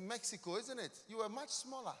sent to Mexico, isn't it? You were much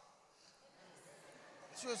smaller.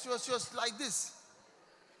 She was like this.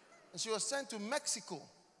 And she was sent to Mexico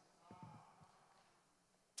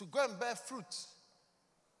to go and bear fruit.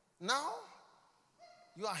 Now,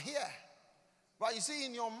 you are here. But you see,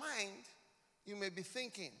 in your mind, you may be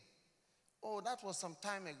thinking, oh, that was some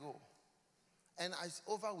time ago. And it's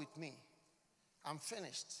over with me. I'm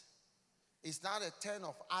finished. It's now the turn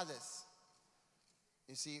of others.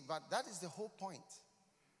 You see, but that is the whole point.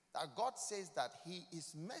 That God says that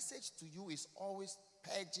his message to you is always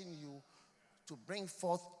purging you to bring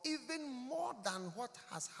forth even more than what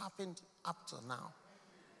has happened up to now.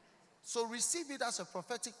 So receive it as a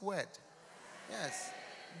prophetic word. Yes.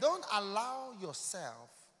 Don't allow yourself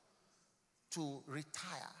to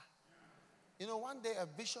retire. You know, one day a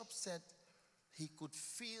bishop said he could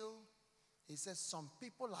feel, he said, some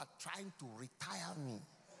people are trying to retire me,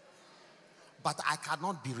 but I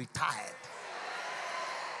cannot be retired.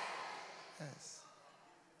 Yes.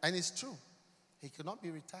 And it's true. He cannot be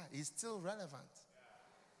retired. He's still relevant.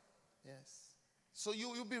 Yes. So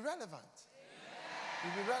you'll be relevant.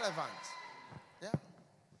 You'll be relevant. Yeah.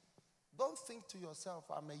 Don't think to yourself,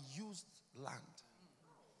 I'm a used land.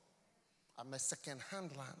 I'm a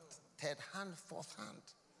second-hand land, third-hand, fourth-hand.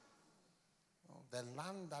 No, the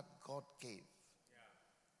land that God gave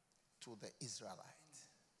to the Israelites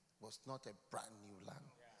was not a brand new land.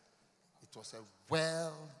 It was a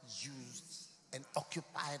well-used and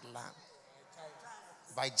occupied land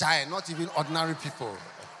by giants, not even ordinary people.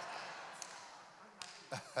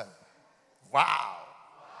 Wow.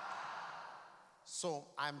 So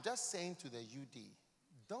I'm just saying to the UD,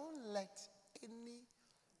 don't let any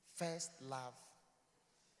first love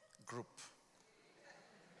group,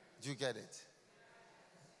 do you get it,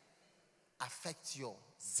 affect your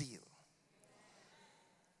zeal.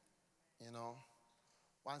 You know,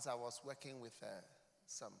 once I was working with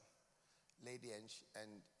some lady and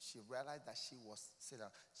she realized that she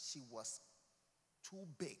was too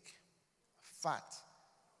big, fat,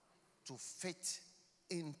 to fit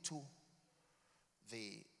into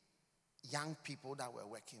the young people that were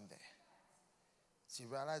working there. She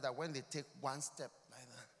realized that when they take one step like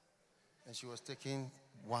that, and she was taking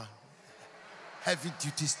one heavy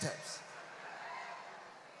duty steps.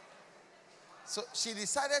 So she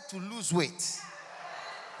decided to lose weight.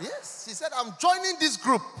 Yes, she said, I'm joining this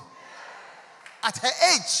group. At her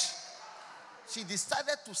age, she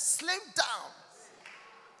decided to slim down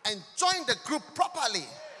and join the group properly.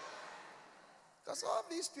 Because all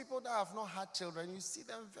these people that have not had children, you see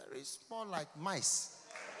them very small like mice.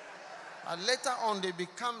 And later on, they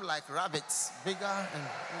become like rabbits, bigger and,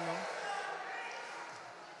 you know.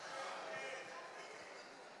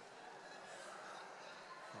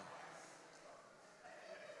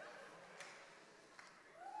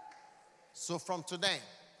 So from today,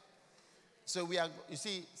 so we have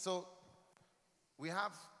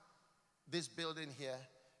this building here,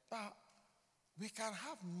 but we can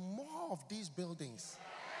have more of these buildings.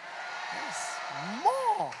 Yes,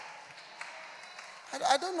 more.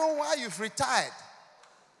 I don't know why you've retired.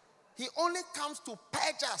 He only comes to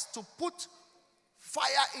purge us, to put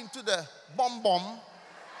fire into the bomb,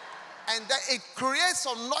 and then it creates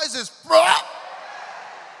some noises.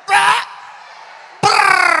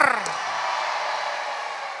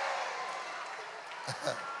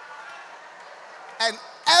 And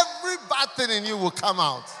every bad thing in you will come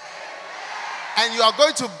out. And you are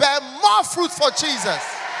going to bear more fruit for Jesus.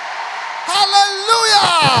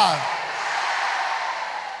 Hallelujah!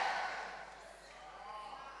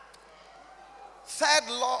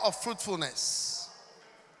 Third law of fruitfulness.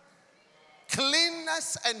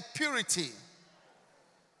 Cleanness and purity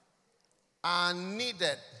are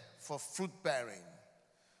needed for fruit bearing.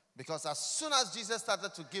 Because as soon as Jesus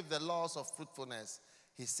started to give the laws of fruitfulness,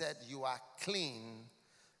 he said, you are clean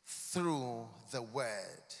through the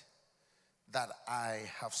word that I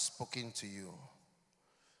have spoken to you.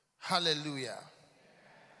 Hallelujah.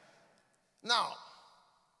 Now,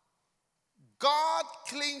 God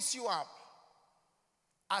cleans you up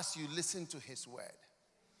as you listen to his word.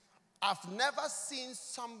 I've never seen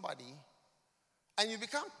somebody and you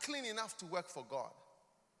become clean enough to work for God.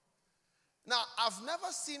 Now, I've never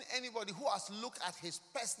seen anybody who has looked at his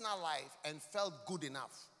personal life and felt good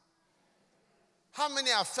enough. How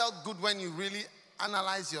many have felt good when you really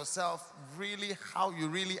analyze yourself, really how you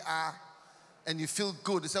really are, and you feel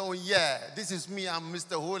good? You say, oh yeah, this is me, I'm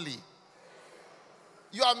Mr. Holy.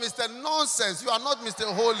 You are Mr. Nonsense. You are not Mr.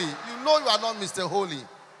 Holy. You know you are not Mr. Holy.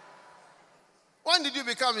 When did you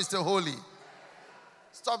become Mr. Holy?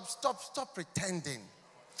 Stop pretending.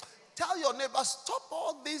 Tell your neighbor, stop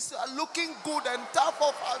all this looking good and tough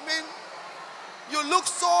of. I mean, you look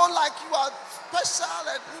so like you are special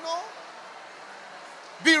and,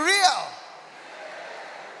 be real.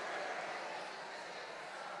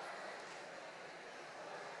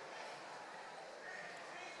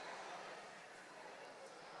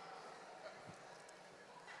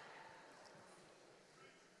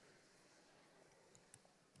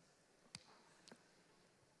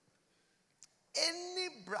 Any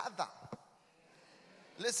brother,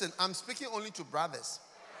 listen, I'm speaking only to brothers.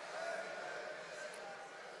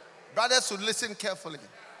 Brothers should listen carefully.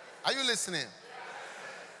 Are you listening?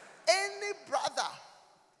 Any brother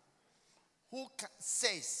who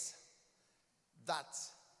says that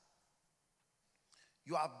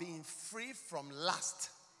you are being free from lust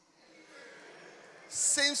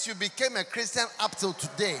since you became a Christian up till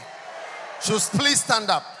today should please stand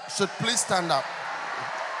up. Should please stand up.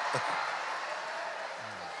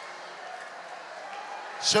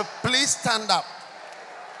 Should please stand up.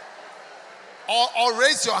 Or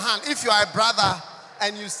raise your hand if you are a brother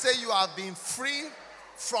and you say you are being free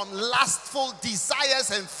from lustful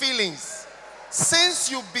desires and feelings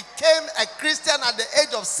since you became a Christian at the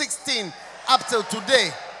age of 16 up till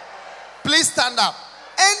today. Please stand up.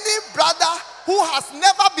 Any brother who has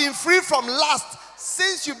never been free from lust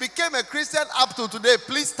since you became a Christian up till today,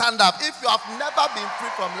 please stand up if you have never been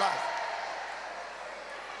free from lust.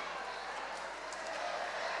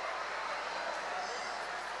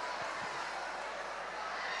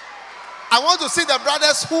 I want to see the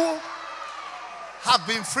brothers who have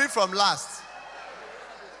been free from lust.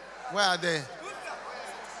 Where are they?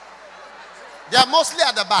 They are mostly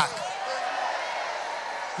at the back.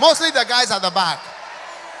 Mostly the guys at the back.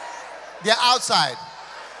 They are outside.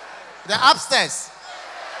 They're upstairs.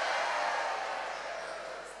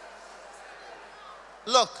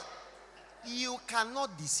 Look, you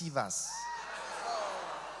cannot deceive us.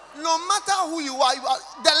 No matter who you are,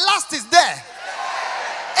 the lust is there.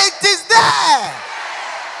 It is there.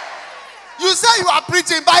 You say you are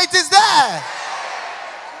preaching, but it is there.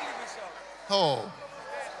 Oh.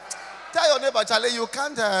 Tell your neighbor, Charlie, you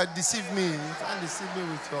can't deceive me. You can't deceive me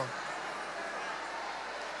with your...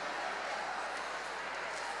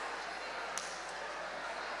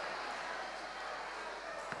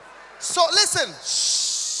 So listen.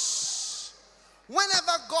 Shh.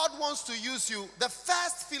 Whenever God wants to use you, the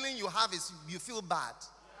first feeling you have is you feel bad.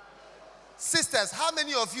 Sisters, how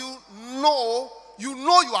many of you know you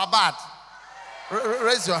are bad?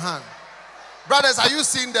 Raise your hand. Brothers, are you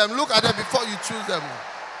seeing them? Look at them before you choose them.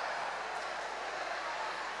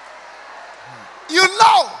 You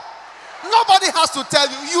know. Nobody has to tell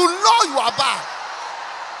you. You know you are bad.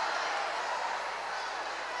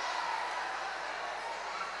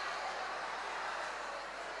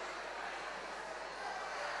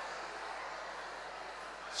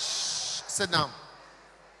 Shh. Sit down.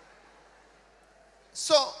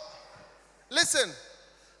 So, listen.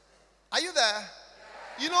 Are you there?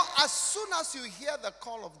 You know, as soon as you hear the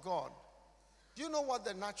call of God, do you know what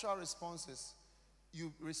the natural response is?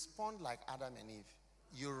 You respond like Adam and Eve.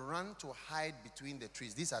 You run to hide between the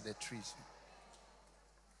trees. These are the trees.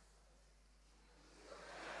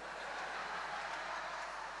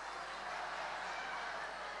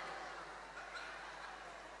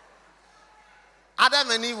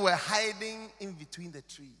 Adam and Eve were hiding in between the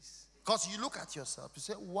trees. Because you look at yourself, you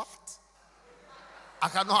say, what? I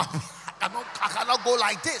cannot go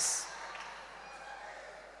like this.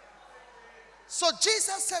 So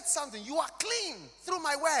Jesus said something. You are clean through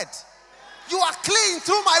my word. You are clean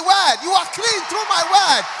through my word. You are clean through my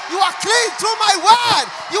word. You are clean through my word.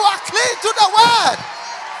 You are clean through the word.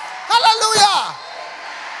 Hallelujah.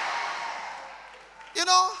 You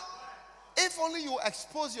know, if only you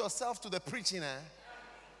expose yourself to the preaching,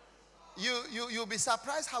 you'll be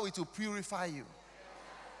surprised how it will purify you.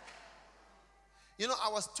 You know, I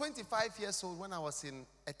was 25 years old when I was in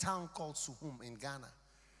a town called Suhum in Ghana.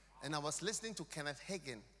 And I was listening to Kenneth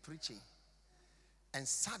Hagin preaching. And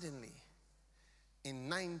suddenly, in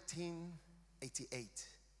 1988,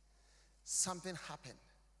 something happened.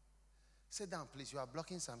 Sit down, please. You are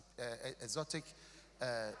blocking some exotic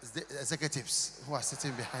executives who are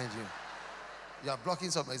sitting behind you. You are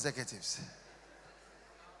blocking some executives.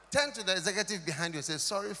 Turn to the executive behind you and say,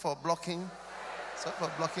 sorry for blocking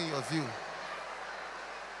your view.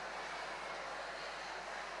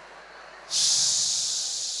 Shh.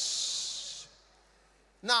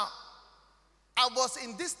 Now, I was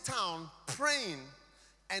in this town praying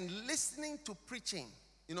and listening to preaching.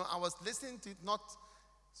 You know, I was listening to it not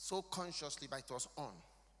so consciously, but it was on.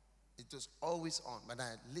 It was always on. But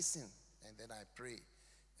I listened and then I pray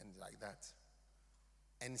and like that.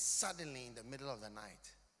 And suddenly in the middle of the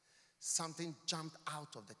night, something jumped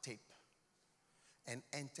out of the tape and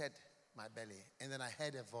entered my belly. And then I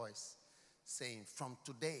heard a voice saying, from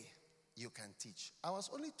today, you can teach. I was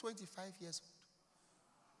only 25 years old.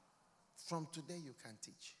 From today, you can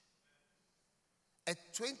teach. A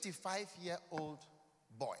 25-year-old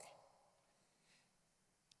boy.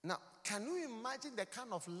 Now, can you imagine the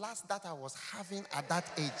kind of lust that I was having at that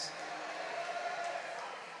age?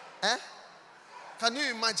 Can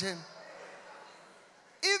you imagine?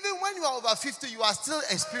 Even when you are over 50, you are still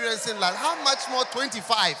experiencing lust. How much more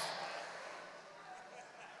 25?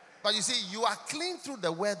 But you see, you are clean through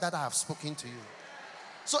the word that I have spoken to you.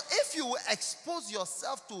 So if you will expose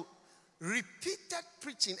yourself to repeated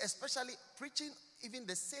preaching, especially preaching even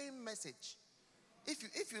the same message,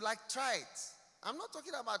 if you like, try it. I'm not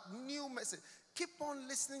talking about new message. Keep on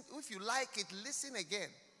listening. If you like it, listen again.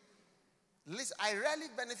 Listen. I rarely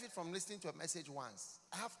benefit from listening to a message once.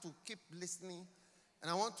 I have to keep listening,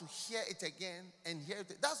 and I want to hear it again and hear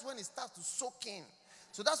it. That's when it starts to soak in.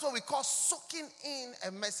 So that's what we call soaking in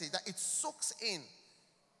a message, that it soaks in.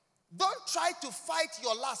 Don't try to fight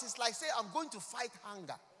your lust. It's like, say, I'm going to fight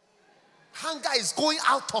hunger. Hunger is going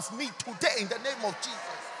out of me today in the name of Jesus.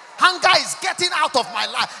 Hunger is getting out of my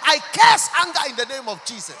life. I curse hunger in the name of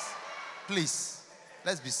Jesus. Please,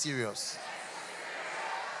 let's be serious.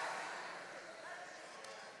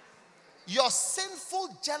 Your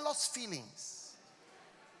sinful, jealous feelings,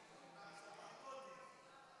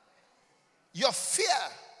 your fear,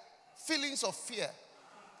 feelings of fear,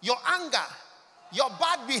 your anger, your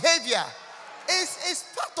bad behavior is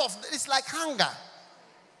part of, it's like hunger.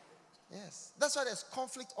 Yes. That's why there's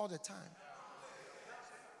conflict all the time.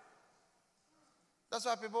 That's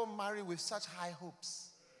why people marry with such high hopes.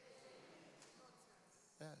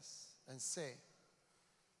 Yes. And say.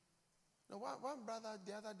 You know, one brother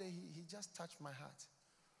the other day, he just touched my heart.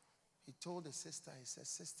 He told a sister, he said,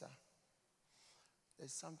 sister,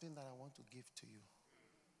 there's something that I want to give to you.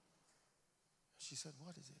 She said,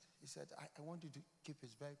 what is it? He said, I want you to keep it,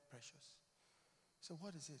 very precious. He said,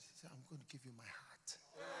 what is it? He said, I'm going to give you my heart.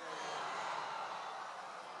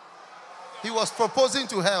 He was proposing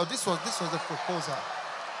to her. This was the proposal.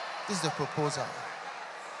 This is the proposal.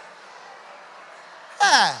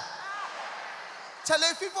 Yeah.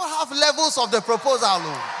 Telling people have levels of the proposal.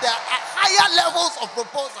 There are higher levels of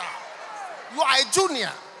proposal. You are a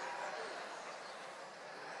junior.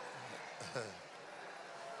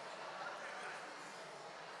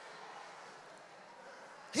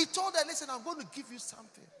 He told her, listen, I'm going to give you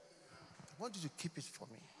something. I want you to keep it for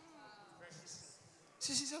me. Yes.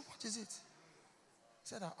 She said, what is it? He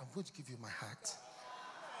said, I'm going to give you my heart.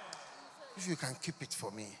 If you can keep it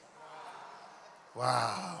for me.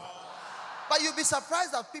 Wow. But you'll be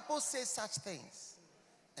surprised that people say such things.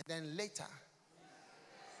 And then later,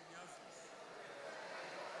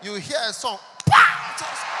 you hear a song.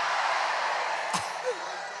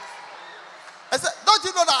 I said, don't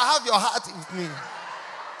you know that I have your heart with me?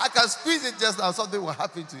 I can squeeze it just now, something will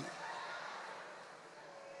happen to you.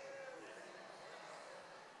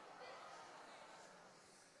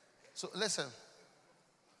 So listen.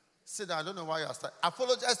 Sit down. I don't know why you are starting.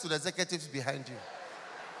 Apologize to the executives behind you.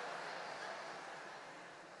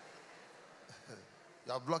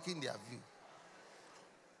 You are blocking their view.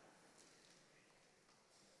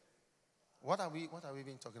 What are we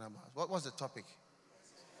even talking about? What was the topic?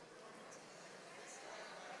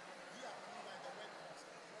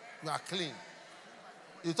 You are clean.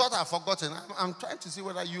 You thought I've forgotten. I'm trying to see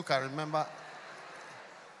whether you can remember.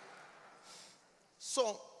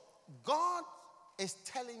 So, God is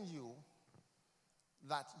telling you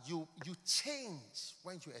that you change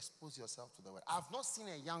when you expose yourself to the word. I've not seen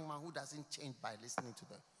a young man who doesn't change by listening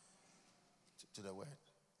to the word.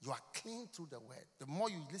 You are clean through the word. The more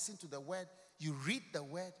you listen to the word, you read the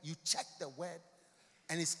word, you check the word,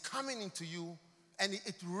 and it's coming into you, and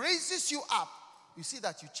it raises you up. You see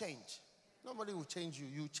that you change. Nobody will change you.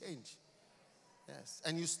 You change. Yes.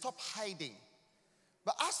 And you stop hiding.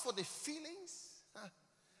 But as for the feelings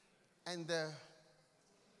and the...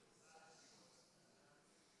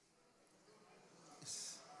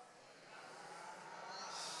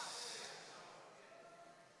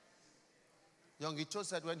 Young Icho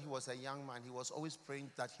said when he was a young man, he was always praying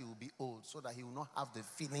that he will be old so that he will not have the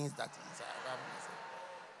feelings that he's having.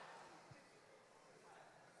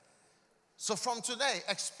 So from today,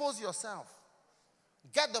 expose yourself.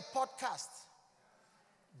 Get the podcast.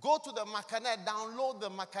 Go to the Macanet, download the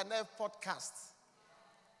Macanet podcast.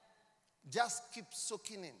 Just keep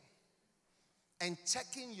soaking in and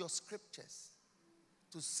checking your scriptures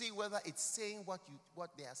to see whether it's saying what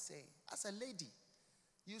they are saying. As a lady,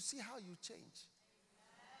 you see how you change.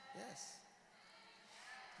 Yes.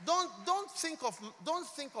 Don't think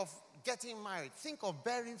of getting married. Think of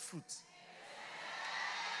bearing fruit.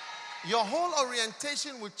 Your whole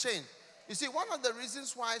orientation will change. You see, one of the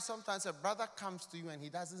reasons why sometimes a brother comes to you and he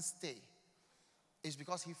doesn't stay is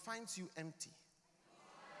because he finds you empty.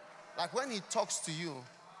 Like when he talks to you,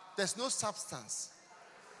 there's no substance.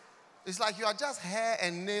 It's like you are just hair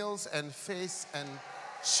and nails and face and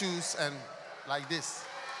shoes and like this.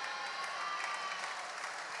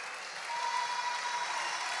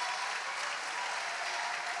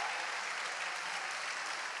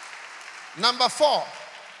 Number 4.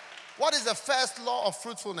 What is the first law of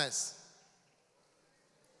fruitfulness?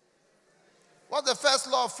 What's the first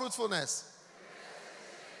law of fruitfulness?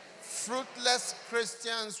 Fruitless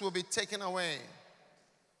Christians will be taken away.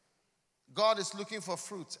 God is looking for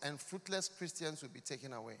fruit, and fruitless Christians will be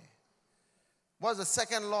taken away. What's the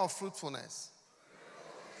second law of fruitfulness?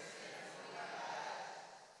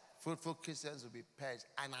 Fruitful Christians will be purged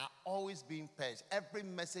and are always being purged. Every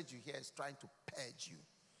message you hear is trying to purge you.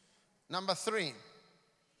 Number 3.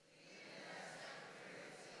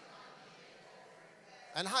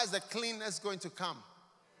 And how is the cleanness going to come?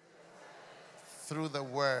 Through the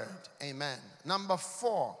word. Amen. Number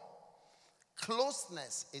 4.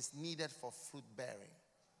 Closeness is needed for fruit bearing.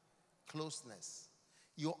 Closeness.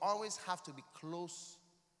 You always have to be close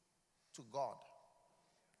to God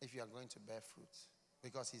if you are going to bear fruit.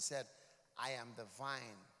 Because he said, I am the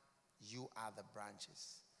vine, you are the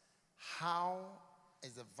branches. How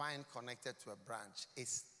is the vine connected to a branch?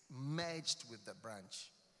 It's merged with the branch.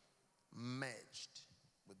 Merged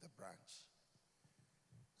with the branch.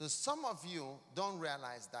 So some of you don't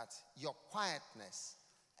realize that your quietness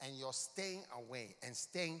and your staying away and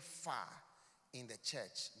staying far in the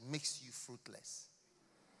church makes you fruitless.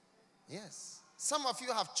 Yes. Some of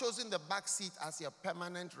you have chosen the back seat as your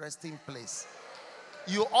permanent resting place.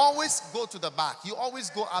 You always go to the back. You always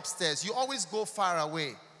go upstairs. You always go far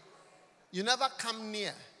away. You never come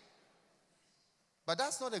near. But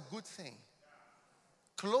that's not a good thing.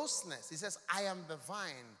 Closeness. He says, I am the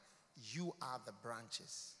vine, you are the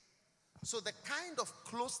branches. So the kind of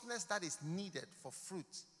closeness that is needed for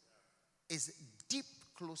fruit is deep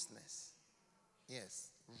closeness. Yes,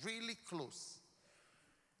 really close.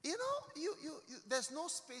 You know, you there's no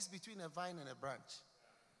space between a vine and a branch.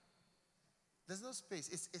 There's no space.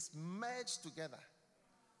 It's merged together.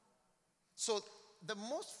 So the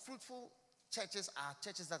most fruitful churches are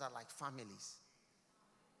churches that are like families.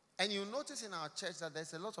 And you notice in our church that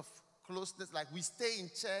there's a lot of closeness. Like we stay in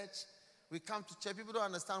church, we come to church. People don't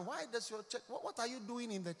understand, why does your church, what are you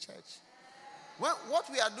doing in the church? Well, what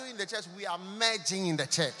we are doing in the church, we are merging in the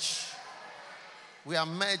church. We are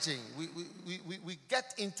merging. We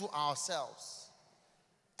get into ourselves.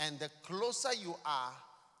 And the closer you are,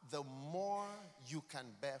 the more you can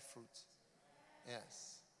bear fruit.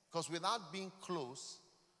 Yes. Because without being close,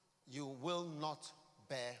 you will not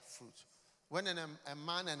bear fruit. When a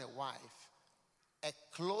man and a wife, a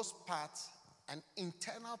close part, an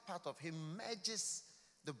internal part of him merges,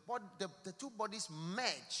 the two bodies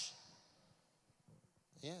merge.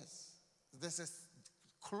 Yes. There's a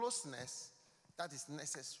closeness that is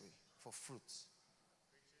necessary for fruit.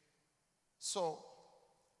 So,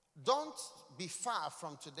 don't be far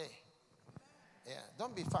from today. Yeah,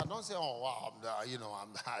 don't be fat. Don't say, "Oh wow,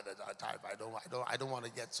 I'm that type. I don't want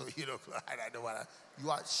to get so I don't want to." You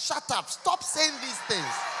are shut up. Stop saying these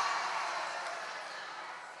things.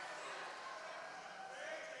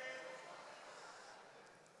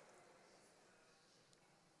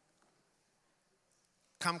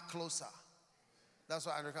 Come closer. That's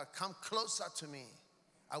why I record. Come closer to me.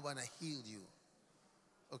 I want to heal you.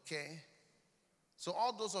 Okay? So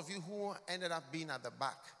all those of you who ended up being at the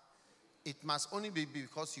back, it must only be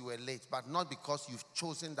because you were late, but not because you've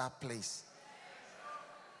chosen that place.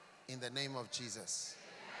 In the name of Jesus.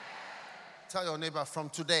 Tell your neighbor, from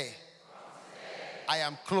today, I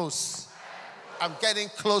am close. I'm getting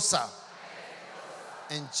closer.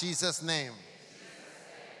 In Jesus' name.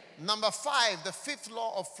 Number 5, the 5th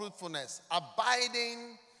law of fruitfulness.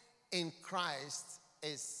 Abiding in Christ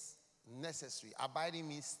is necessary. Abiding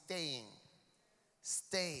means staying.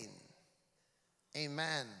 Staying.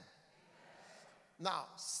 Amen. Now,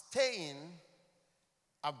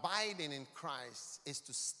 abiding in Christ is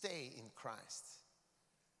to stay in Christ.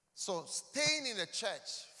 So staying in the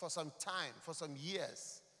church for some time, for some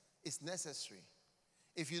years, is necessary.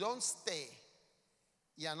 If you don't stay,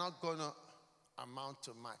 you're not going to amount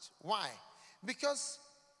to much. Why? Because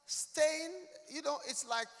staying, it's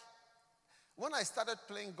like when I started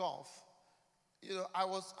playing golf, I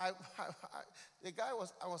was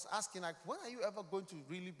asking, like, when are you ever going to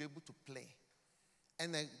really be able to play?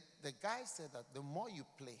 And then the guy said that the more you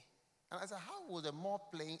play, and I said, how will the more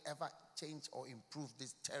playing ever change or improve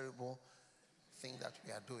this terrible thing that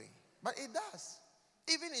we are doing? But it does.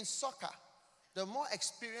 Even in soccer, the more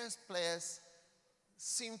experienced players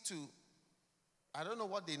seem to, I don't know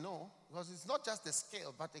what they know, because it's not just the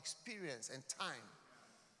skill, but experience and time.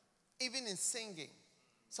 Even in singing,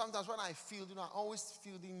 sometimes when I field, I'm always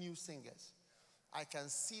fielding new singers. I can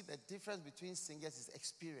see the difference between singers is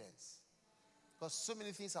experience. Because so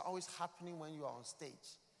many things are always happening when you are on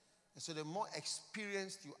stage. And so the more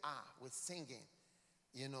experienced you are with singing,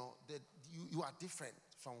 you are different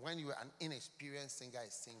from when you are an inexperienced singer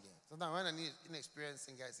is singing. Sometimes when an inexperienced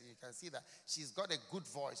singer is singing, you can see that she's got a good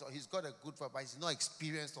voice or he's got a good voice, but he's not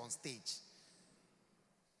experienced on stage.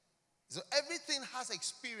 So everything has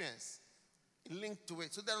experience linked to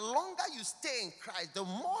it. So the longer you stay in Christ, the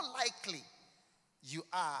more likely you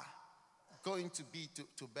are going to be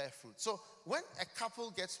to bear fruit. So when a couple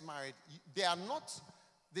gets married,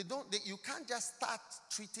 you can't just start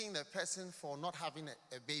treating the person for not having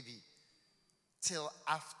a baby till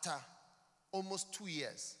after almost 2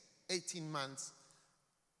 years, 18 months,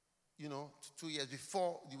 2 years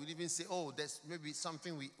before you would even say, oh, there's maybe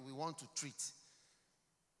something we want to treat.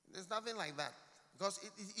 There's nothing like that. Because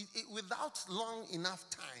without long enough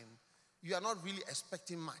time, you are not really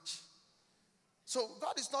expecting much. So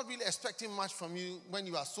God is not really expecting much from you when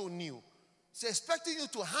you are so new. He's expecting you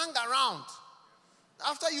to hang around.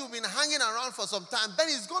 After you've been hanging around for some time, then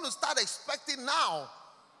he's going to start expecting now.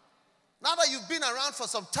 Now that you've been around for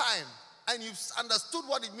some time and you've understood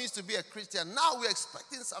what it means to be a Christian, now we're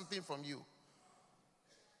expecting something from you.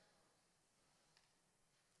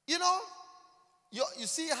 You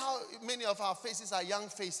see how many of our faces are young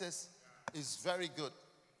faces? Is very good.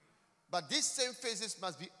 But these same faces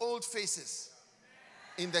must be old faces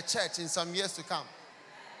in the church in some years to come.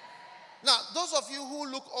 Now, those of you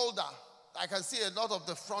who look older, I can see a lot of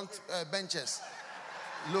the front benches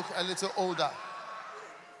look a little older.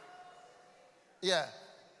 Yeah.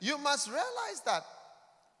 You must realize that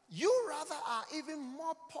you rather are even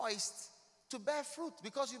more poised to bear fruit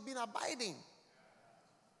because you've been abiding.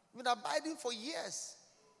 You've been abiding for years.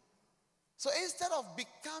 So instead of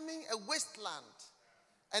becoming a wasteland,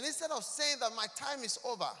 and instead of saying that my time is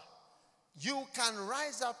over, you can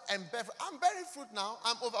rise up and bear fruit. I'm bearing fruit now.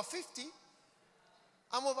 I'm over 50.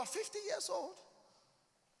 I'm over 50 years old.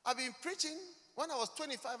 I've been preaching. When I was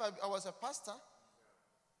 25, I was a pastor.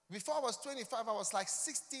 Before I was 25, I was like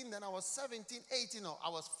 16, then I was 17, 18. I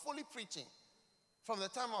was fully preaching. From the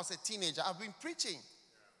time I was a teenager, I've been preaching.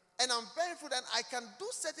 And I'm bearing fruit, and I can do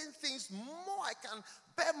certain things more. I can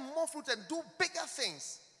bear more fruit and do bigger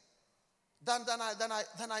things than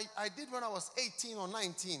I did when I was 18 or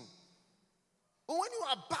 19. But when you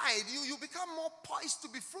abide, you become more poised to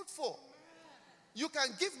be fruitful. You can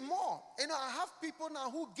give more. I have people now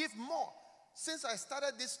who give more. Since I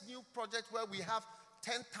started this new project where we have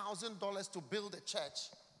 $10,000 to build a church,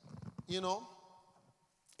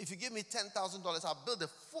 if you give me $10,000, I'll build a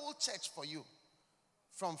full church for you.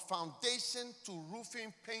 From foundation to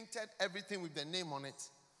roofing, painted, everything with the name on it.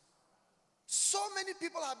 So many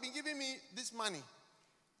people have been giving me this money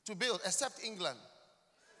to build, except England.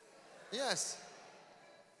 Yes.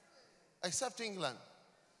 Except England.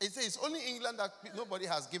 It's only England that nobody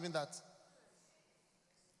has given that.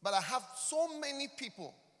 But I have so many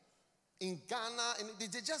people in Ghana, and they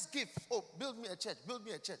just give. Oh, build me a church, build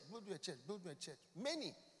me a church, build me a church, build me a church.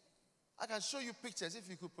 Many. I can show you pictures. If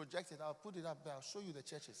you could project it, I'll put it up there. I'll show you the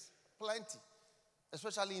churches. Plenty.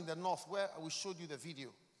 Especially in the north where we showed you the video.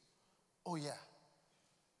 Oh, yeah.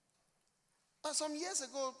 But some years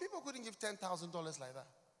ago, people couldn't give $10,000 like that.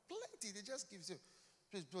 Plenty. They just give you.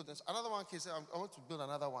 Please build this. Another one case, I want to build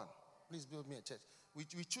another one. Please build me a church. We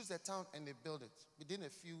choose a town and they build it. Within a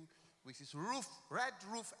few weeks, it's roof, red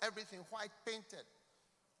roof, everything, white painted.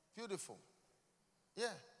 Beautiful.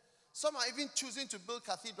 Yeah. Some are even choosing to build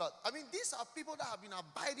cathedrals. I mean, these are people that have been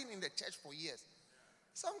abiding in the church for years.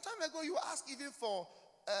 Some time ago, you ask even for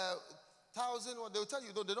 1,000, or they'll tell you,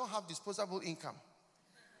 though, they don't have disposable income.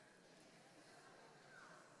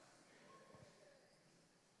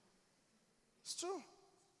 It's true.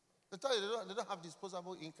 They tell you they don't have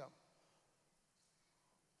disposable income.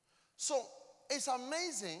 So it's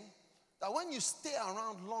amazing that when you stay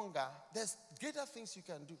around longer, there's greater things you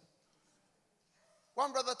can do.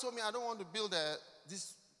 One brother told me, I don't want to build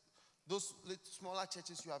those smaller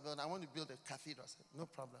churches you have built. I want to build a cathedral. I said, no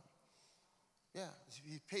problem. Yeah,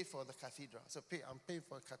 he paid for the cathedral. I said, I'm paying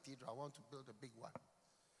for a cathedral. I want to build a big one.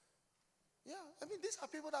 Yeah, I mean, these are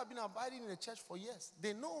people that have been abiding in the church for years.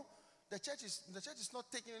 They know the church is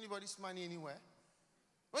not taking anybody's money anywhere.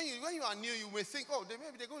 When you are new, you may think,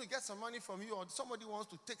 maybe they're going to get some money from you, or somebody wants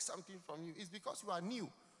to take something from you. It's because you are new.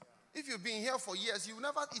 If you've been here for years, it will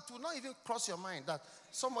not even cross your mind that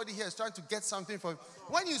somebody here is trying to get something from you.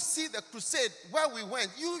 When you see the crusade where we went,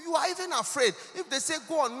 you are even afraid. If they say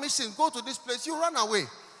go on mission, go to this place, you run away.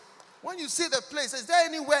 When you see the place, is there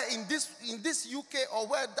anywhere in this UK or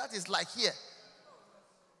where that is like here?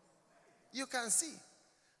 You can see.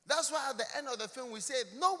 That's why at the end of the film we say,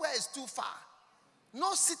 nowhere is too far.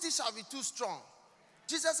 No city shall be too strong.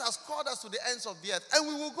 Jesus has called us to the ends of the earth, and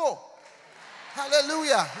we will go.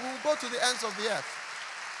 Hallelujah. We will go to the ends of the earth.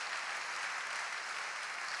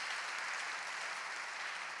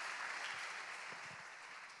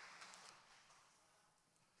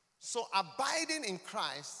 So abiding in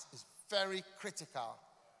Christ is very critical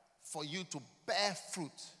for you to bear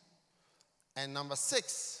fruit. And number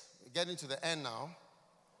 6, we're getting to the end now.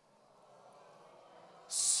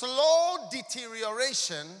 Slow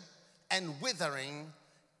deterioration and withering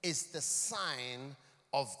is the sign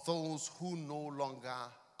of those who no longer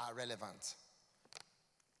are relevant.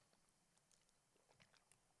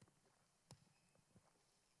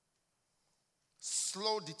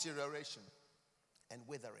 Slow deterioration and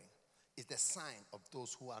withering is the sign of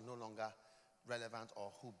those who are no longer relevant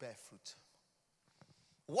or who bear fruit.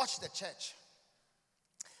 Watch the church.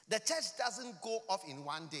 The church doesn't go off in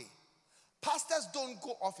one day. Pastors don't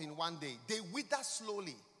go off in one day. They wither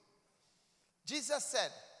slowly. Jesus said,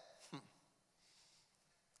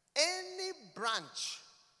 any branch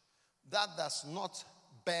that does not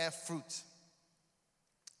bear fruit,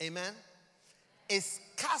 amen, is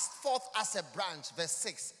cast forth as a branch, verse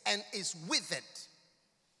 6, and is withered.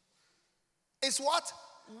 Is what?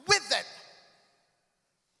 Withered.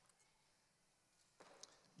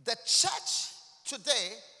 The church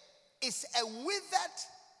today is a withered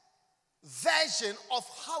version of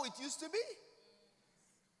how it used to be.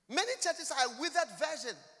 Many churches are a withered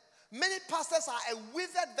version. Many pastors are a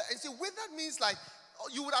withered. You see, withered means like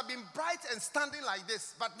you would have been bright and standing like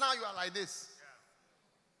this, but now you are like this.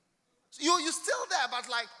 Yeah. You're still there, but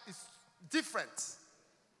like it's different.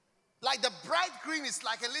 Like the bright green is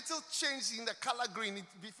like a little change in the color green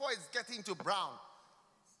before it's getting to brown.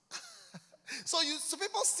 So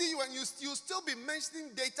people see you and you still be mentioning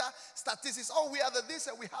data, statistics. Oh, we are this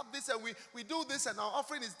and we have this and we do this and our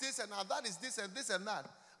offering is this and our that is this and this and that.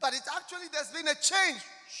 But it actually, there's been a change.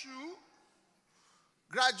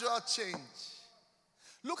 Gradual change.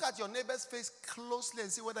 Look at your neighbor's face closely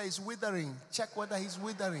and see whether he's withering. Check whether he's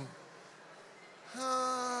withering.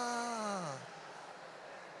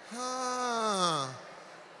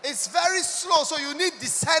 It's very slow, so you need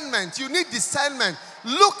discernment. You need discernment.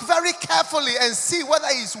 Look very carefully and see whether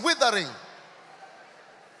he's withering.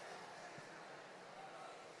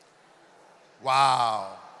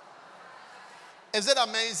 Wow. Is it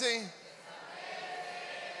amazing?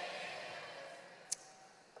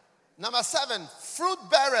 Number 7, fruit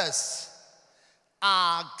bearers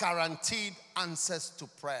are guaranteed answers to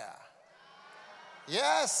prayer.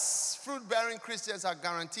 Yes, fruit-bearing Christians are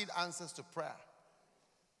guaranteed answers to prayer.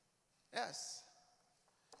 Yes.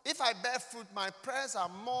 If I bear fruit, my prayers are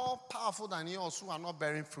more powerful than yours who are not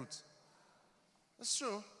bearing fruit. It's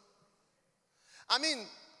true. I mean,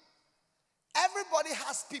 Everybody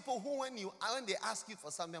has people who, when they ask you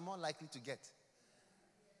for something, they're more likely to get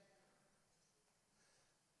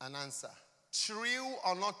an answer. True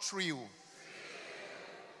or not true?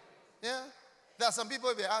 Yeah. There are some people,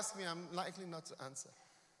 if they ask me, I'm likely not to answer.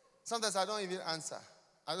 Sometimes I don't even answer.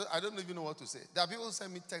 I don't even know what to say. There are people who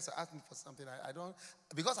send me texts or ask me for something.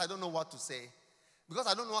 Because I don't know what to say. Because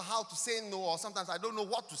I don't know how to say no, or sometimes I don't know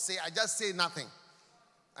what to say, I just say nothing.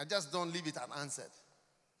 I just don't leave it unanswered.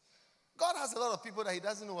 God has a lot of people that he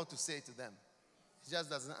doesn't know what to say to them. He just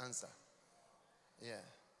doesn't answer. Yeah.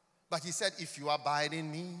 But he said, if you abide in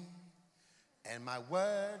me and my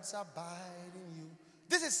words abide in you.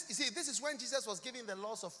 This is when Jesus was giving the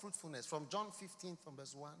laws of fruitfulness from John 15 from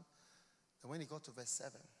verse 1. And when he got to verse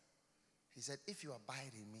 7, he said, if you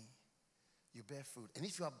abide in me, you bear fruit. And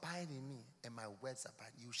if you abide in me and my words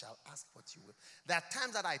abide, you shall ask what you will. There are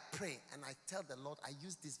times that I pray and I tell the Lord, I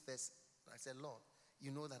use this verse. I say, Lord,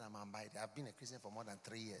 you know that I'm abiding. I've been a Christian for more than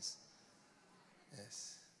 3 years.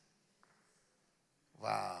 Yes.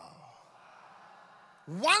 Wow.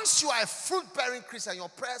 Once you are a fruit-bearing Christian, your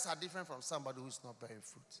prayers are different from somebody who's not bearing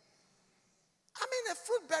fruit. I mean, a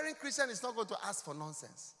fruit-bearing Christian is not going to ask for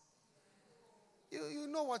nonsense. You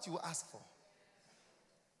know what you ask for.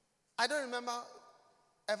 I don't remember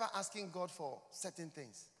ever asking God for certain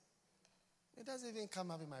things. It doesn't even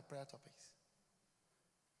come up in my prayer topics.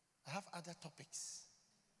 I have other topics.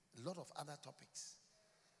 A lot of other topics.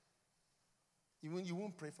 You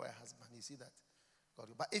won't pray for a husband. You see that? God.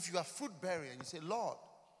 But if you are fruit bearing and you say, Lord,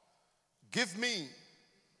 give me.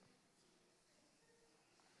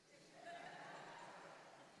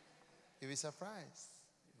 You'll be surprised.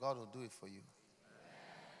 God will do it for you.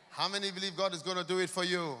 How many believe God is going to do it for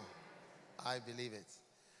you? I believe it.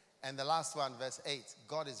 And the last one, verse 8.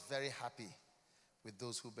 God is very happy with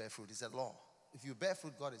those who bear fruit. It's a law. If you bear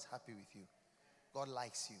fruit, God is happy with you. God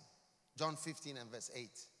likes you. John 15 and verse 8.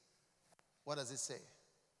 What does it say?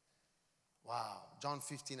 Wow. John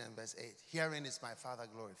 15 and verse 8. Herein is my Father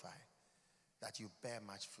glorified, that you bear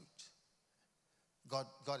much fruit.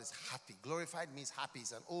 God is happy. Glorified means happy.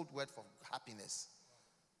 It's an old word for happiness.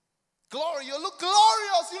 Glory. You look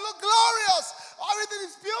glorious. You look glorious. Everything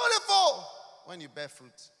is beautiful when you bear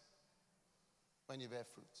fruit. When you bear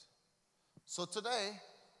fruit. So today,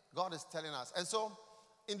 God is telling us. And so,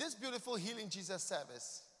 in this beautiful Healing Jesus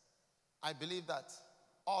service, I believe that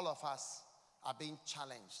all of us are being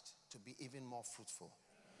challenged to be even more fruitful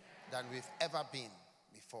than we've ever been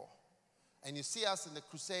before. And you see us in the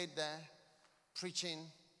crusade there, preaching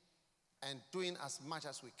and doing as much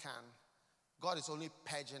as we can. God is only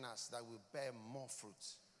purging us that we'll bear more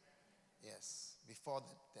fruit. Yes, before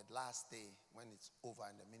the last day when it's over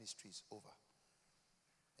and the ministry is over.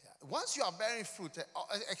 Yeah. Once you are bearing fruit,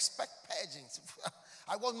 expect purging.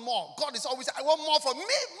 I want more. God is always, I want more for me,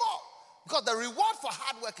 more. Because the reward for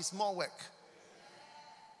hard work is more work.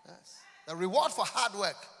 Yes. The reward for hard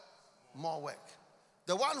work, more work.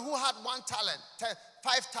 The one who had 1 talent,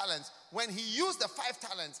 5 talents, when he used the 5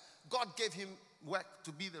 talents, God gave him work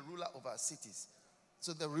to be the ruler of our cities.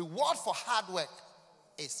 So the reward for hard work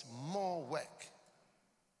is more work.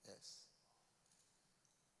 Yes.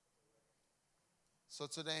 So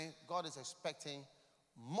today, God is expecting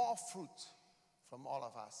more fruit from all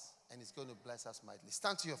of us, and he's going to bless us mightily.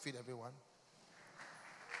 Stand to your feet, everyone.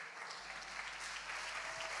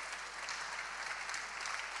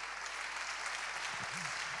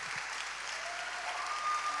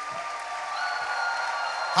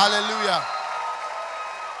 Hallelujah.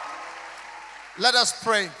 Let us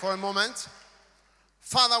pray for a moment.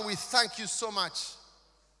 Father, we thank you so much.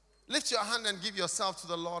 Lift your hand and give yourself to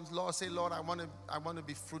the Lord. Lord, say, Lord, I want to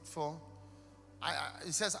be fruitful.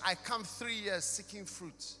 It says, I come 3 years seeking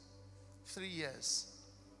fruit. 3 years.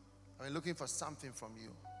 I've been looking for something from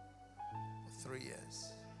you for 3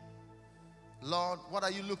 years. Lord, what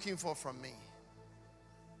are you looking for from me?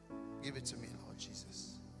 Give it to me, Lord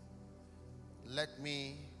Jesus. Let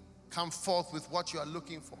me come forth with what you are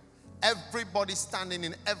looking for. Everybody standing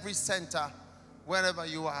in every center, wherever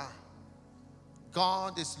you are,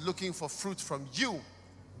 God is looking for fruit from you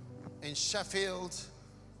in Sheffield,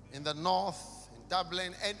 in the north, in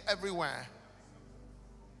Dublin, and everywhere.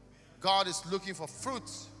 God is looking for fruit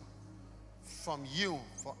from you,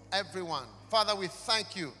 for everyone. Father, we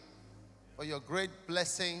thank you for your great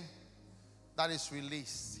blessing that is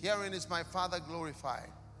released. Herein is my Father glorified,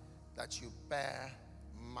 that you bear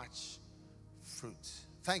much fruit.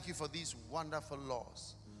 Thank you for these wonderful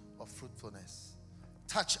laws of fruitfulness.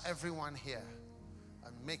 Touch everyone here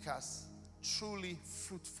and make us truly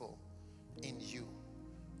fruitful in you.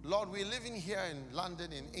 Lord, we're living here in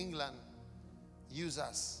London, in England. Use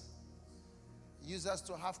us. Use us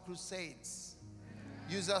to have crusades.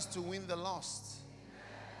 Use us to win the lost.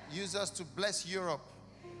 Use us to bless Europe.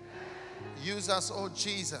 Use us, oh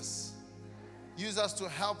Jesus. Use us to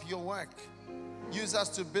help your work. Use us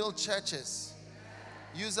to build churches.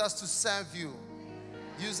 Use us to serve you.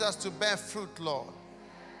 Use us to bear fruit, Lord.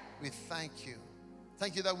 We thank you.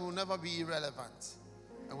 Thank you that we will never be irrelevant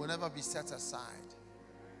and will never be set aside.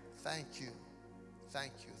 Thank you.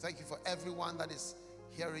 Thank you. Thank you for everyone that is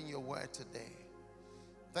hearing your word today.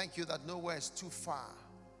 Thank you that nowhere is too far,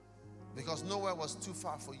 because nowhere was too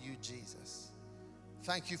far for you, Jesus.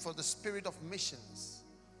 Thank you for the spirit of missions,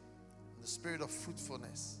 the spirit of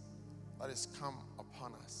fruitfulness that has come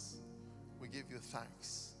upon us. We give you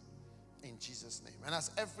thanks in Jesus' name. And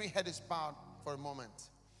as every head is bowed for a moment,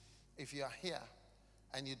 if you are here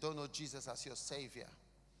and you don't know Jesus as your Savior,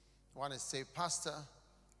 I want to say, Pastor,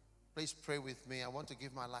 please pray with me. I want to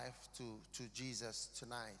give my life to Jesus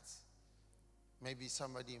tonight. Maybe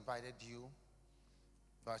somebody invited you,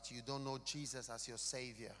 but you don't know Jesus as your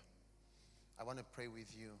Savior. I want to pray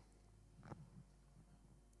with you.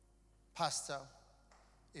 Pastor,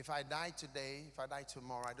 if I die today, if I die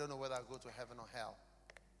tomorrow, I don't know whether I'll go to heaven or hell.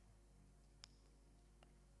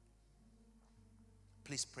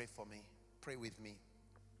 Please pray for me. Pray with me.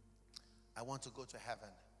 I want to go to heaven.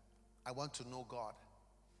 I want to know God.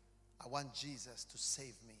 I want Jesus to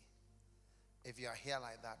save me. If you are here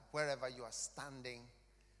like that, wherever you are standing,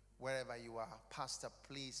 wherever you are, Pastor,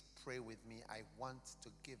 please pray with me. I want to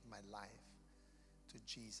give my life to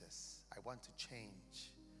Jesus. I want to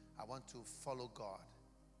change. I want to follow God.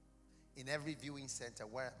 In every viewing center,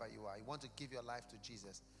 wherever you are, you want to give your life to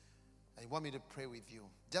Jesus, and you want me to pray with you,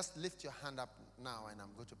 just lift your hand up now and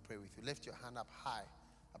I'm going to pray with you. Lift your hand up high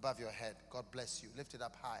above your head. God bless you. Lift it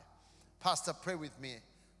up high. Pastor, pray with me.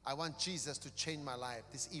 I want Jesus to change my life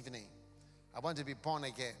this evening. I want to be born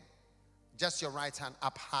again. Just your right hand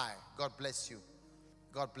up high. God bless you.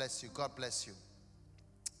 God bless you. God bless you.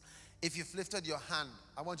 If you've lifted your hand,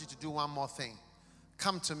 I want you to do one more thing.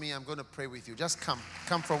 Come to me. I'm going to pray with you. Just come.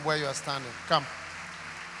 Come from where you are standing. Come.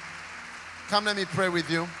 Come, let me pray with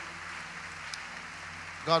you.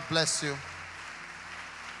 God bless you.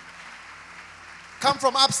 Come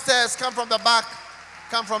from upstairs. Come from the back.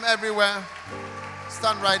 Come from everywhere.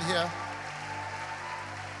 Stand right here.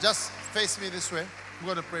 Just face me this way. I'm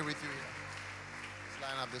going to pray with you here.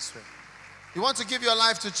 Let's line up this way. You want to give your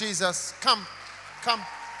life to Jesus? Come. Come.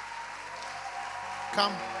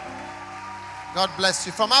 Come. God bless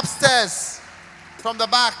you. From upstairs, from the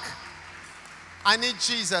back, I need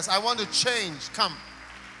Jesus. I want to change. Come.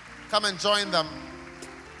 Come and join them.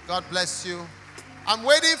 God bless you. I'm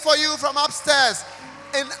waiting for you from upstairs.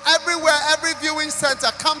 In everywhere, every viewing center,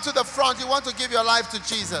 come to the front. You want to give your life to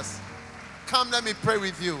Jesus. Come, let me pray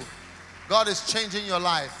with you. God is changing your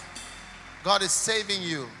life. God is saving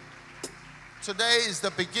you. Today is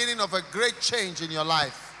the beginning of a great change in your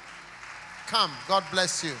life. Come, God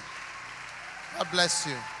bless you. God bless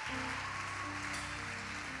you.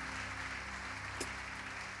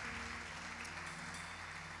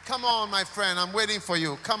 Come on, my friend. I'm waiting for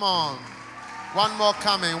you. Come on. One more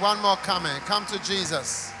coming. One more coming. Come to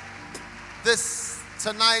Jesus. This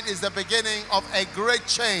tonight is the beginning of a great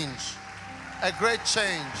change. A great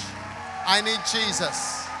change. I need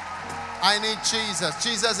Jesus. I need Jesus.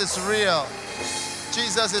 Jesus is real.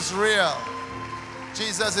 Jesus is real.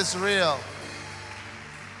 Jesus is real.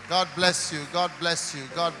 God bless you. God bless you.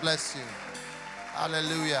 God bless you.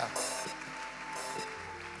 Hallelujah.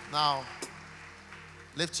 Now,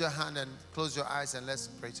 lift your hand and close your eyes and let's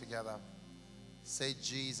pray together. Say,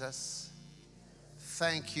 Jesus,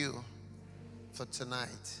 thank you for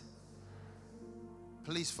tonight.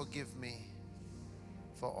 Please forgive me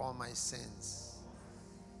for all my sins.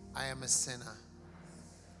 I am a sinner.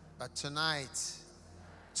 But tonight,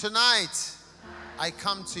 I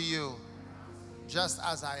come to you just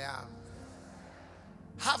as I am.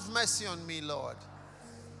 Have mercy on me, Lord.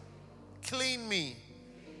 Clean me.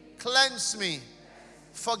 Cleanse me.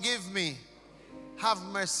 Forgive me. Have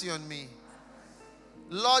mercy on me.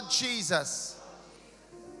 Lord Jesus,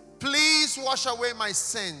 please wash away my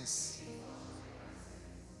sins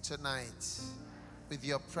tonight with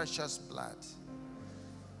your precious blood.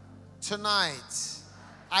 Tonight,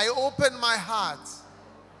 I open my heart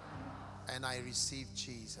and I receive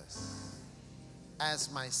Jesus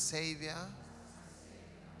as my Savior,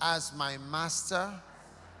 as my Master,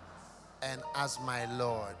 and as my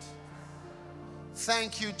Lord.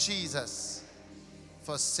 Thank you, Jesus,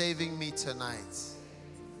 for saving me tonight.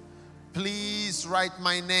 Please write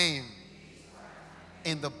my name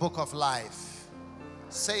in the book of life.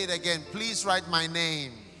 Say it again. Please write my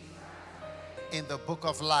name in the book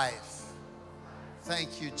of life.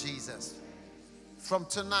 Thank you, Jesus. From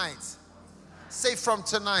tonight, say from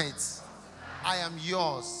tonight, I am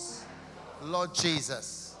yours, Lord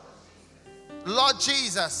Jesus. Lord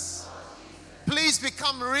Jesus, please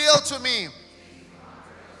become real to me.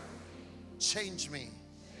 Change me.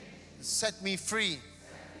 Set me free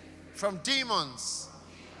from demons,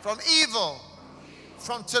 from evil.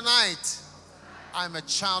 From tonight, I'm a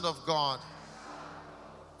child of God.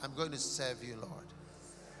 I'm going to serve you, Lord.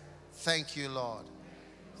 Thank you, Lord,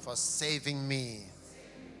 for saving me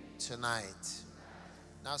tonight.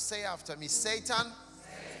 Now say after me, Satan,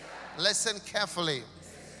 listen carefully.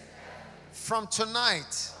 From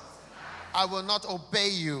tonight, I will not obey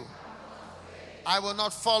you. I will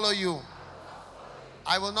not follow you.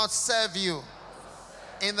 I will not serve you.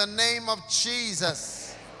 In the name of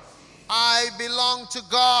Jesus, I belong to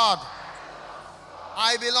God.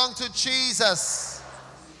 I belong to Jesus.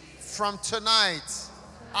 From tonight,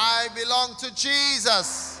 I belong to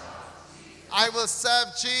Jesus. I will serve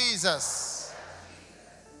Jesus.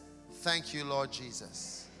 Thank you, Lord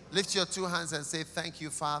Jesus. Lift your two hands and say, thank you,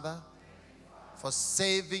 Father, for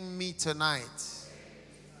saving me tonight.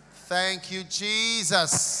 Thank you,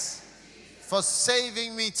 Jesus, for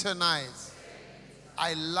saving me tonight.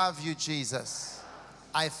 I love you, Jesus.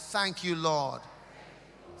 I thank you, Lord,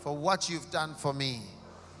 for what you've done for me.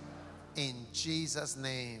 In Jesus'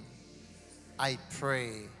 name, I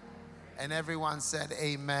pray. And everyone said,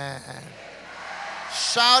 amen.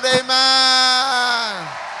 Shout amen.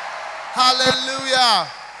 Hallelujah.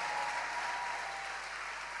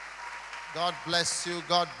 God bless you.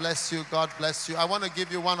 God bless you. God bless you. I want to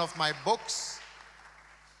give you one of my books.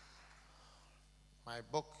 My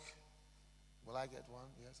book. Will I get one?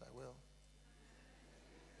 Yes, I will.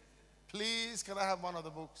 Please, can I have one of the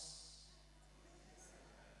books?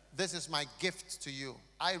 This is my gift to you.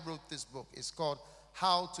 I wrote this book. It's called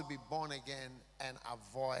How to Be Born Again and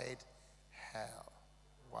Avoid Hell.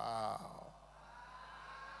 Wow.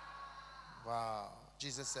 Wow.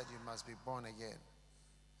 Jesus said you must be born again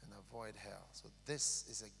and avoid hell. So this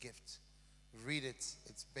is a gift. Read it.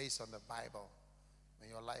 It's based on the Bible. And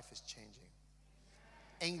your life is changing.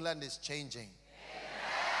 England is changing.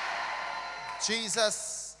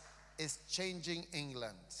 Jesus is changing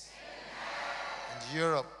England and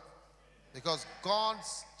Europe, because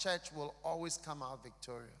God's church will always come out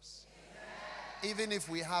victorious. Even if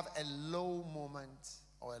we have a low moment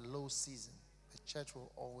or a low season, the church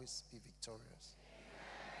will always be victorious.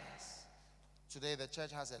 Yes. Today the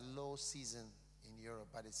church has a low season in Europe,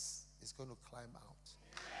 but it's going to climb out.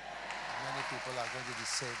 Many people are going to be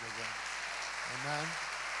saved again. Amen.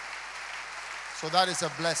 So that is a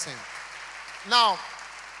blessing. Now,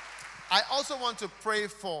 I also want to pray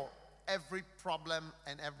for every problem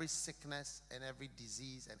and every sickness and every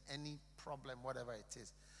disease and any problem, whatever it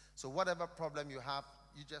is. So whatever problem you have,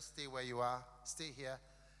 you just stay where you are. Stay here.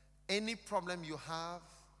 Any problem you have,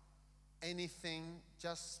 anything,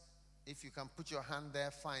 just if you can put your hand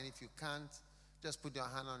there, fine. If you can't, just put your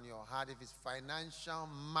hand on your heart. If it's financial,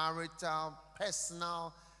 marital,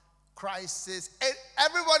 personal, crisis,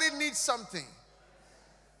 everybody needs something.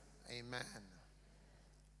 Amen.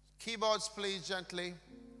 Keyboards, please, gently.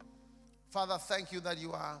 Father, thank you that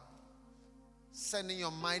you are sending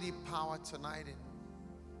your mighty power tonight in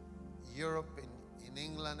Europe, in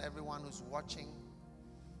England, everyone who's watching.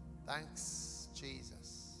 Thanks,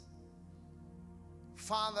 Jesus.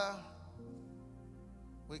 Father,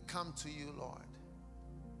 we come to you, Lord,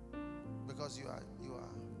 because you are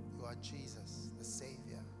Jesus, the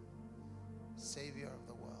Savior of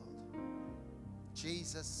the world.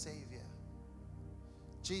 Jesus, Savior.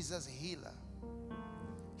 Jesus, healer.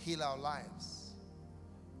 Heal our lives.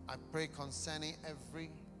 I pray concerning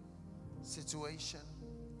every situation,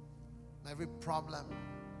 every problem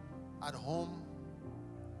at home.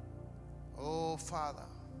 Oh, Father,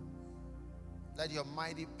 let your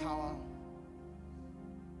mighty power,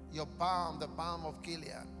 your balm, the balm of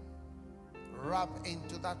Gilead, rub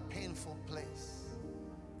into that painful place,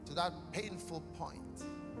 to that painful point,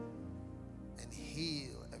 and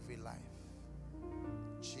heal every life.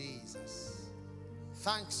 Jesus.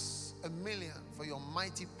 Thanks a million for your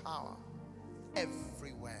mighty power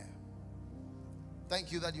everywhere.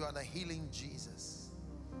 Thank you that you are the healing Jesus.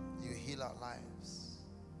 You heal our lives.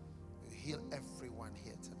 You heal everyone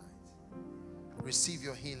here tonight. Receive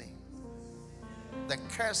your healing. The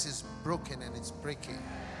curse is broken and it's breaking.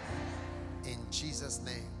 In Jesus'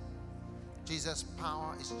 name. Jesus'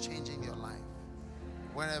 power is changing your life.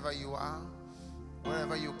 Wherever you are,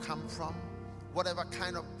 wherever you come from, whatever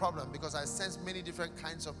kind of problem, because I sense many different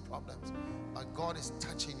kinds of problems, but God is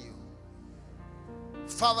touching you.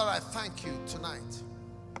 Father, I thank you tonight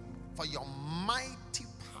for your mighty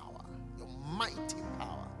power. Your mighty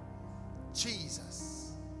power.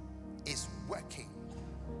 Jesus is working.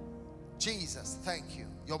 Jesus, thank you.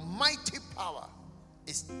 Your mighty power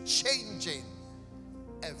is changing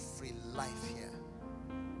every life here.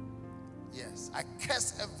 Yes, I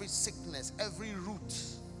curse every sickness, every root,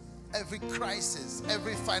 every crisis,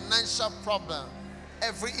 every financial problem,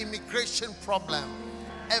 every immigration problem,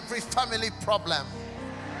 every family problem,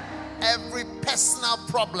 every personal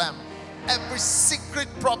problem, every secret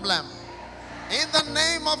problem. In the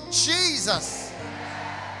name of Jesus,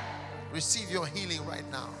 receive your healing right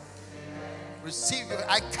now. Receive your,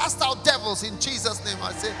 I cast out devils in Jesus' name.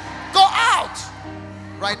 I say, go out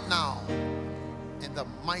right now in the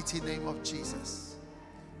mighty name of Jesus.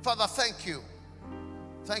 Father, thank you.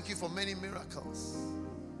 Thank you for many miracles.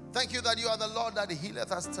 Thank you that you are the Lord that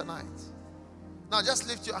healeth us tonight. Now just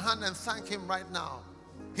lift your hand and thank him right now.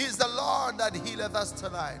 He's the Lord that healeth us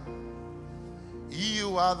tonight.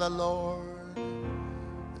 You are the Lord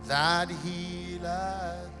that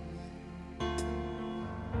healeth me.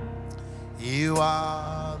 You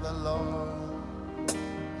are the Lord,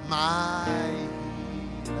 my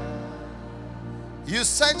healer. You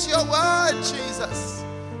sent your word, Jesus.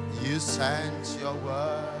 You sent your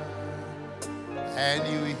word and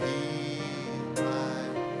you healed my.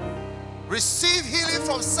 Receive healing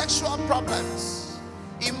from sexual problems,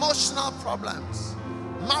 emotional problems,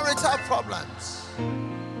 marital problems.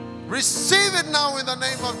 Receive it now in the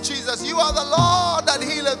name of Jesus. You are the Lord that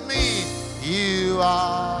healeth me. You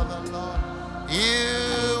are the Lord.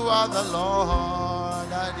 You are the Lord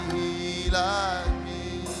that healeth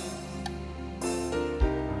me.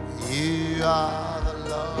 You are the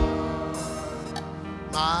Lord,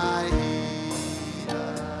 my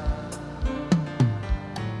healer.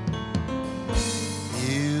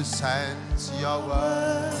 You sent your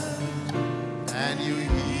word and you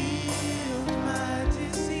healed my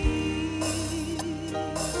disease.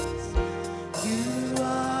 You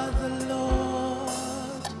are the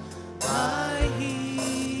Lord, my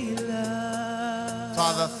healer.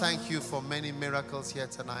 Father, thank you for many miracles here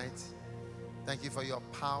tonight. Thank you for your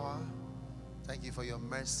power. Thank you for your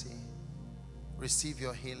mercy. Receive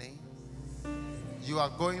your healing. You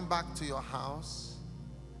are going back to your house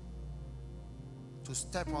to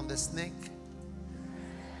step on the snake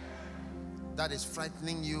that is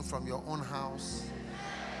frightening you from your own house.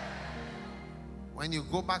 When you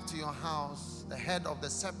go back to your house, the head of the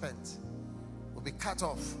serpent will be cut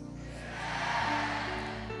off.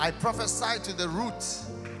 I prophesy to the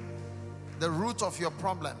root of your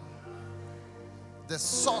problem, the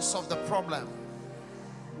source of the problem,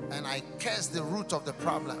 and I curse the root of the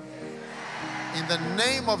problem in the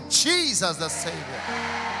name of Jesus the Savior.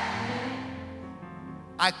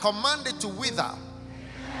 I command it to wither,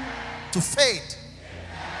 to fade,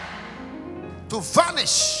 to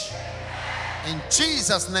vanish in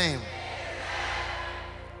Jesus' name.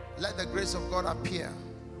 Let the grace of God appear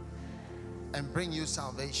and bring you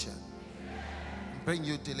salvation, bring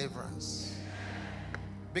you deliverance.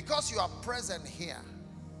 Because you are present here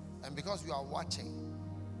and because you are watching,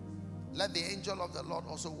 let the angel of the Lord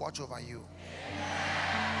also watch over you.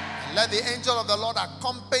 And let the angel of the Lord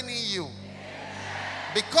accompany you.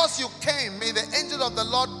 Because you came, may the angel of the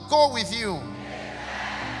Lord go with you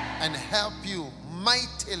and help you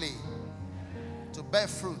mightily to bear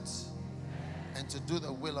fruit and to do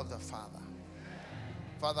the will of the Father.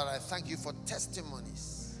 Father, I thank you for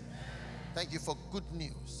testimonies. Thank you for good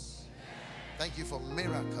news. Thank you for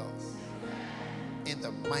miracles in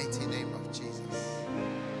the mighty name of Jesus.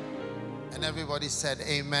 And everybody said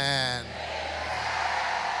amen.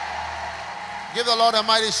 Give the Lord a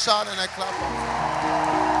mighty shout and a clap.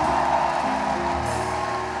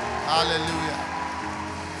 Hallelujah.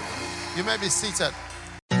 You may be seated.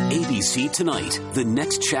 ABC Tonight, the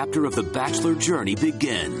next chapter of the Bachelor journey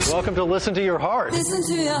begins. Welcome to Listen to Your Heart. Listen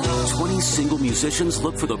to your heart. 20 single musicians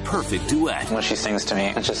look for the perfect duet. When she sings to me,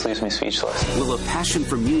 it just leaves me speechless. Will a passion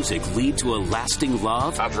for music lead to a lasting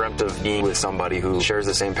love? I've dreamt of being with somebody who shares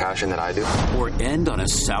the same passion that I do. Or end on a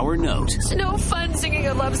sour note? It's no fun singing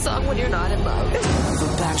a love song when you're not in love.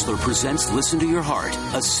 The Bachelor presents Listen to Your Heart,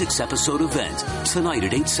 a 6-episode event, tonight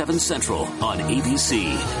at 8/7 Central on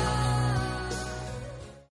ABC.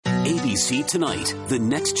 ABC ABC Tonight. The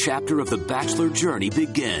next chapter of the Bachelor journey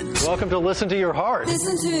begins. Welcome to Listen to Your Heart.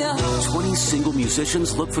 Listen to your heart. 20 single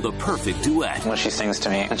musicians look for the perfect duet. When she sings to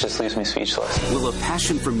me, it just leaves me speechless. Will a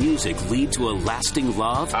passion for music lead to a lasting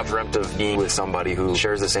love, I've dreamt of being with somebody who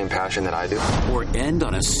shares the same passion that I do. or end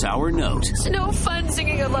on a sour note? It's no fun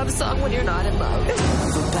singing a love song when you're not in love.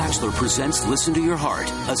 The Bachelor presents Listen to Your Heart,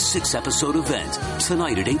 a 6-episode event,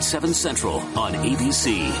 tonight at 8/7 Central on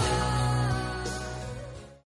ABC.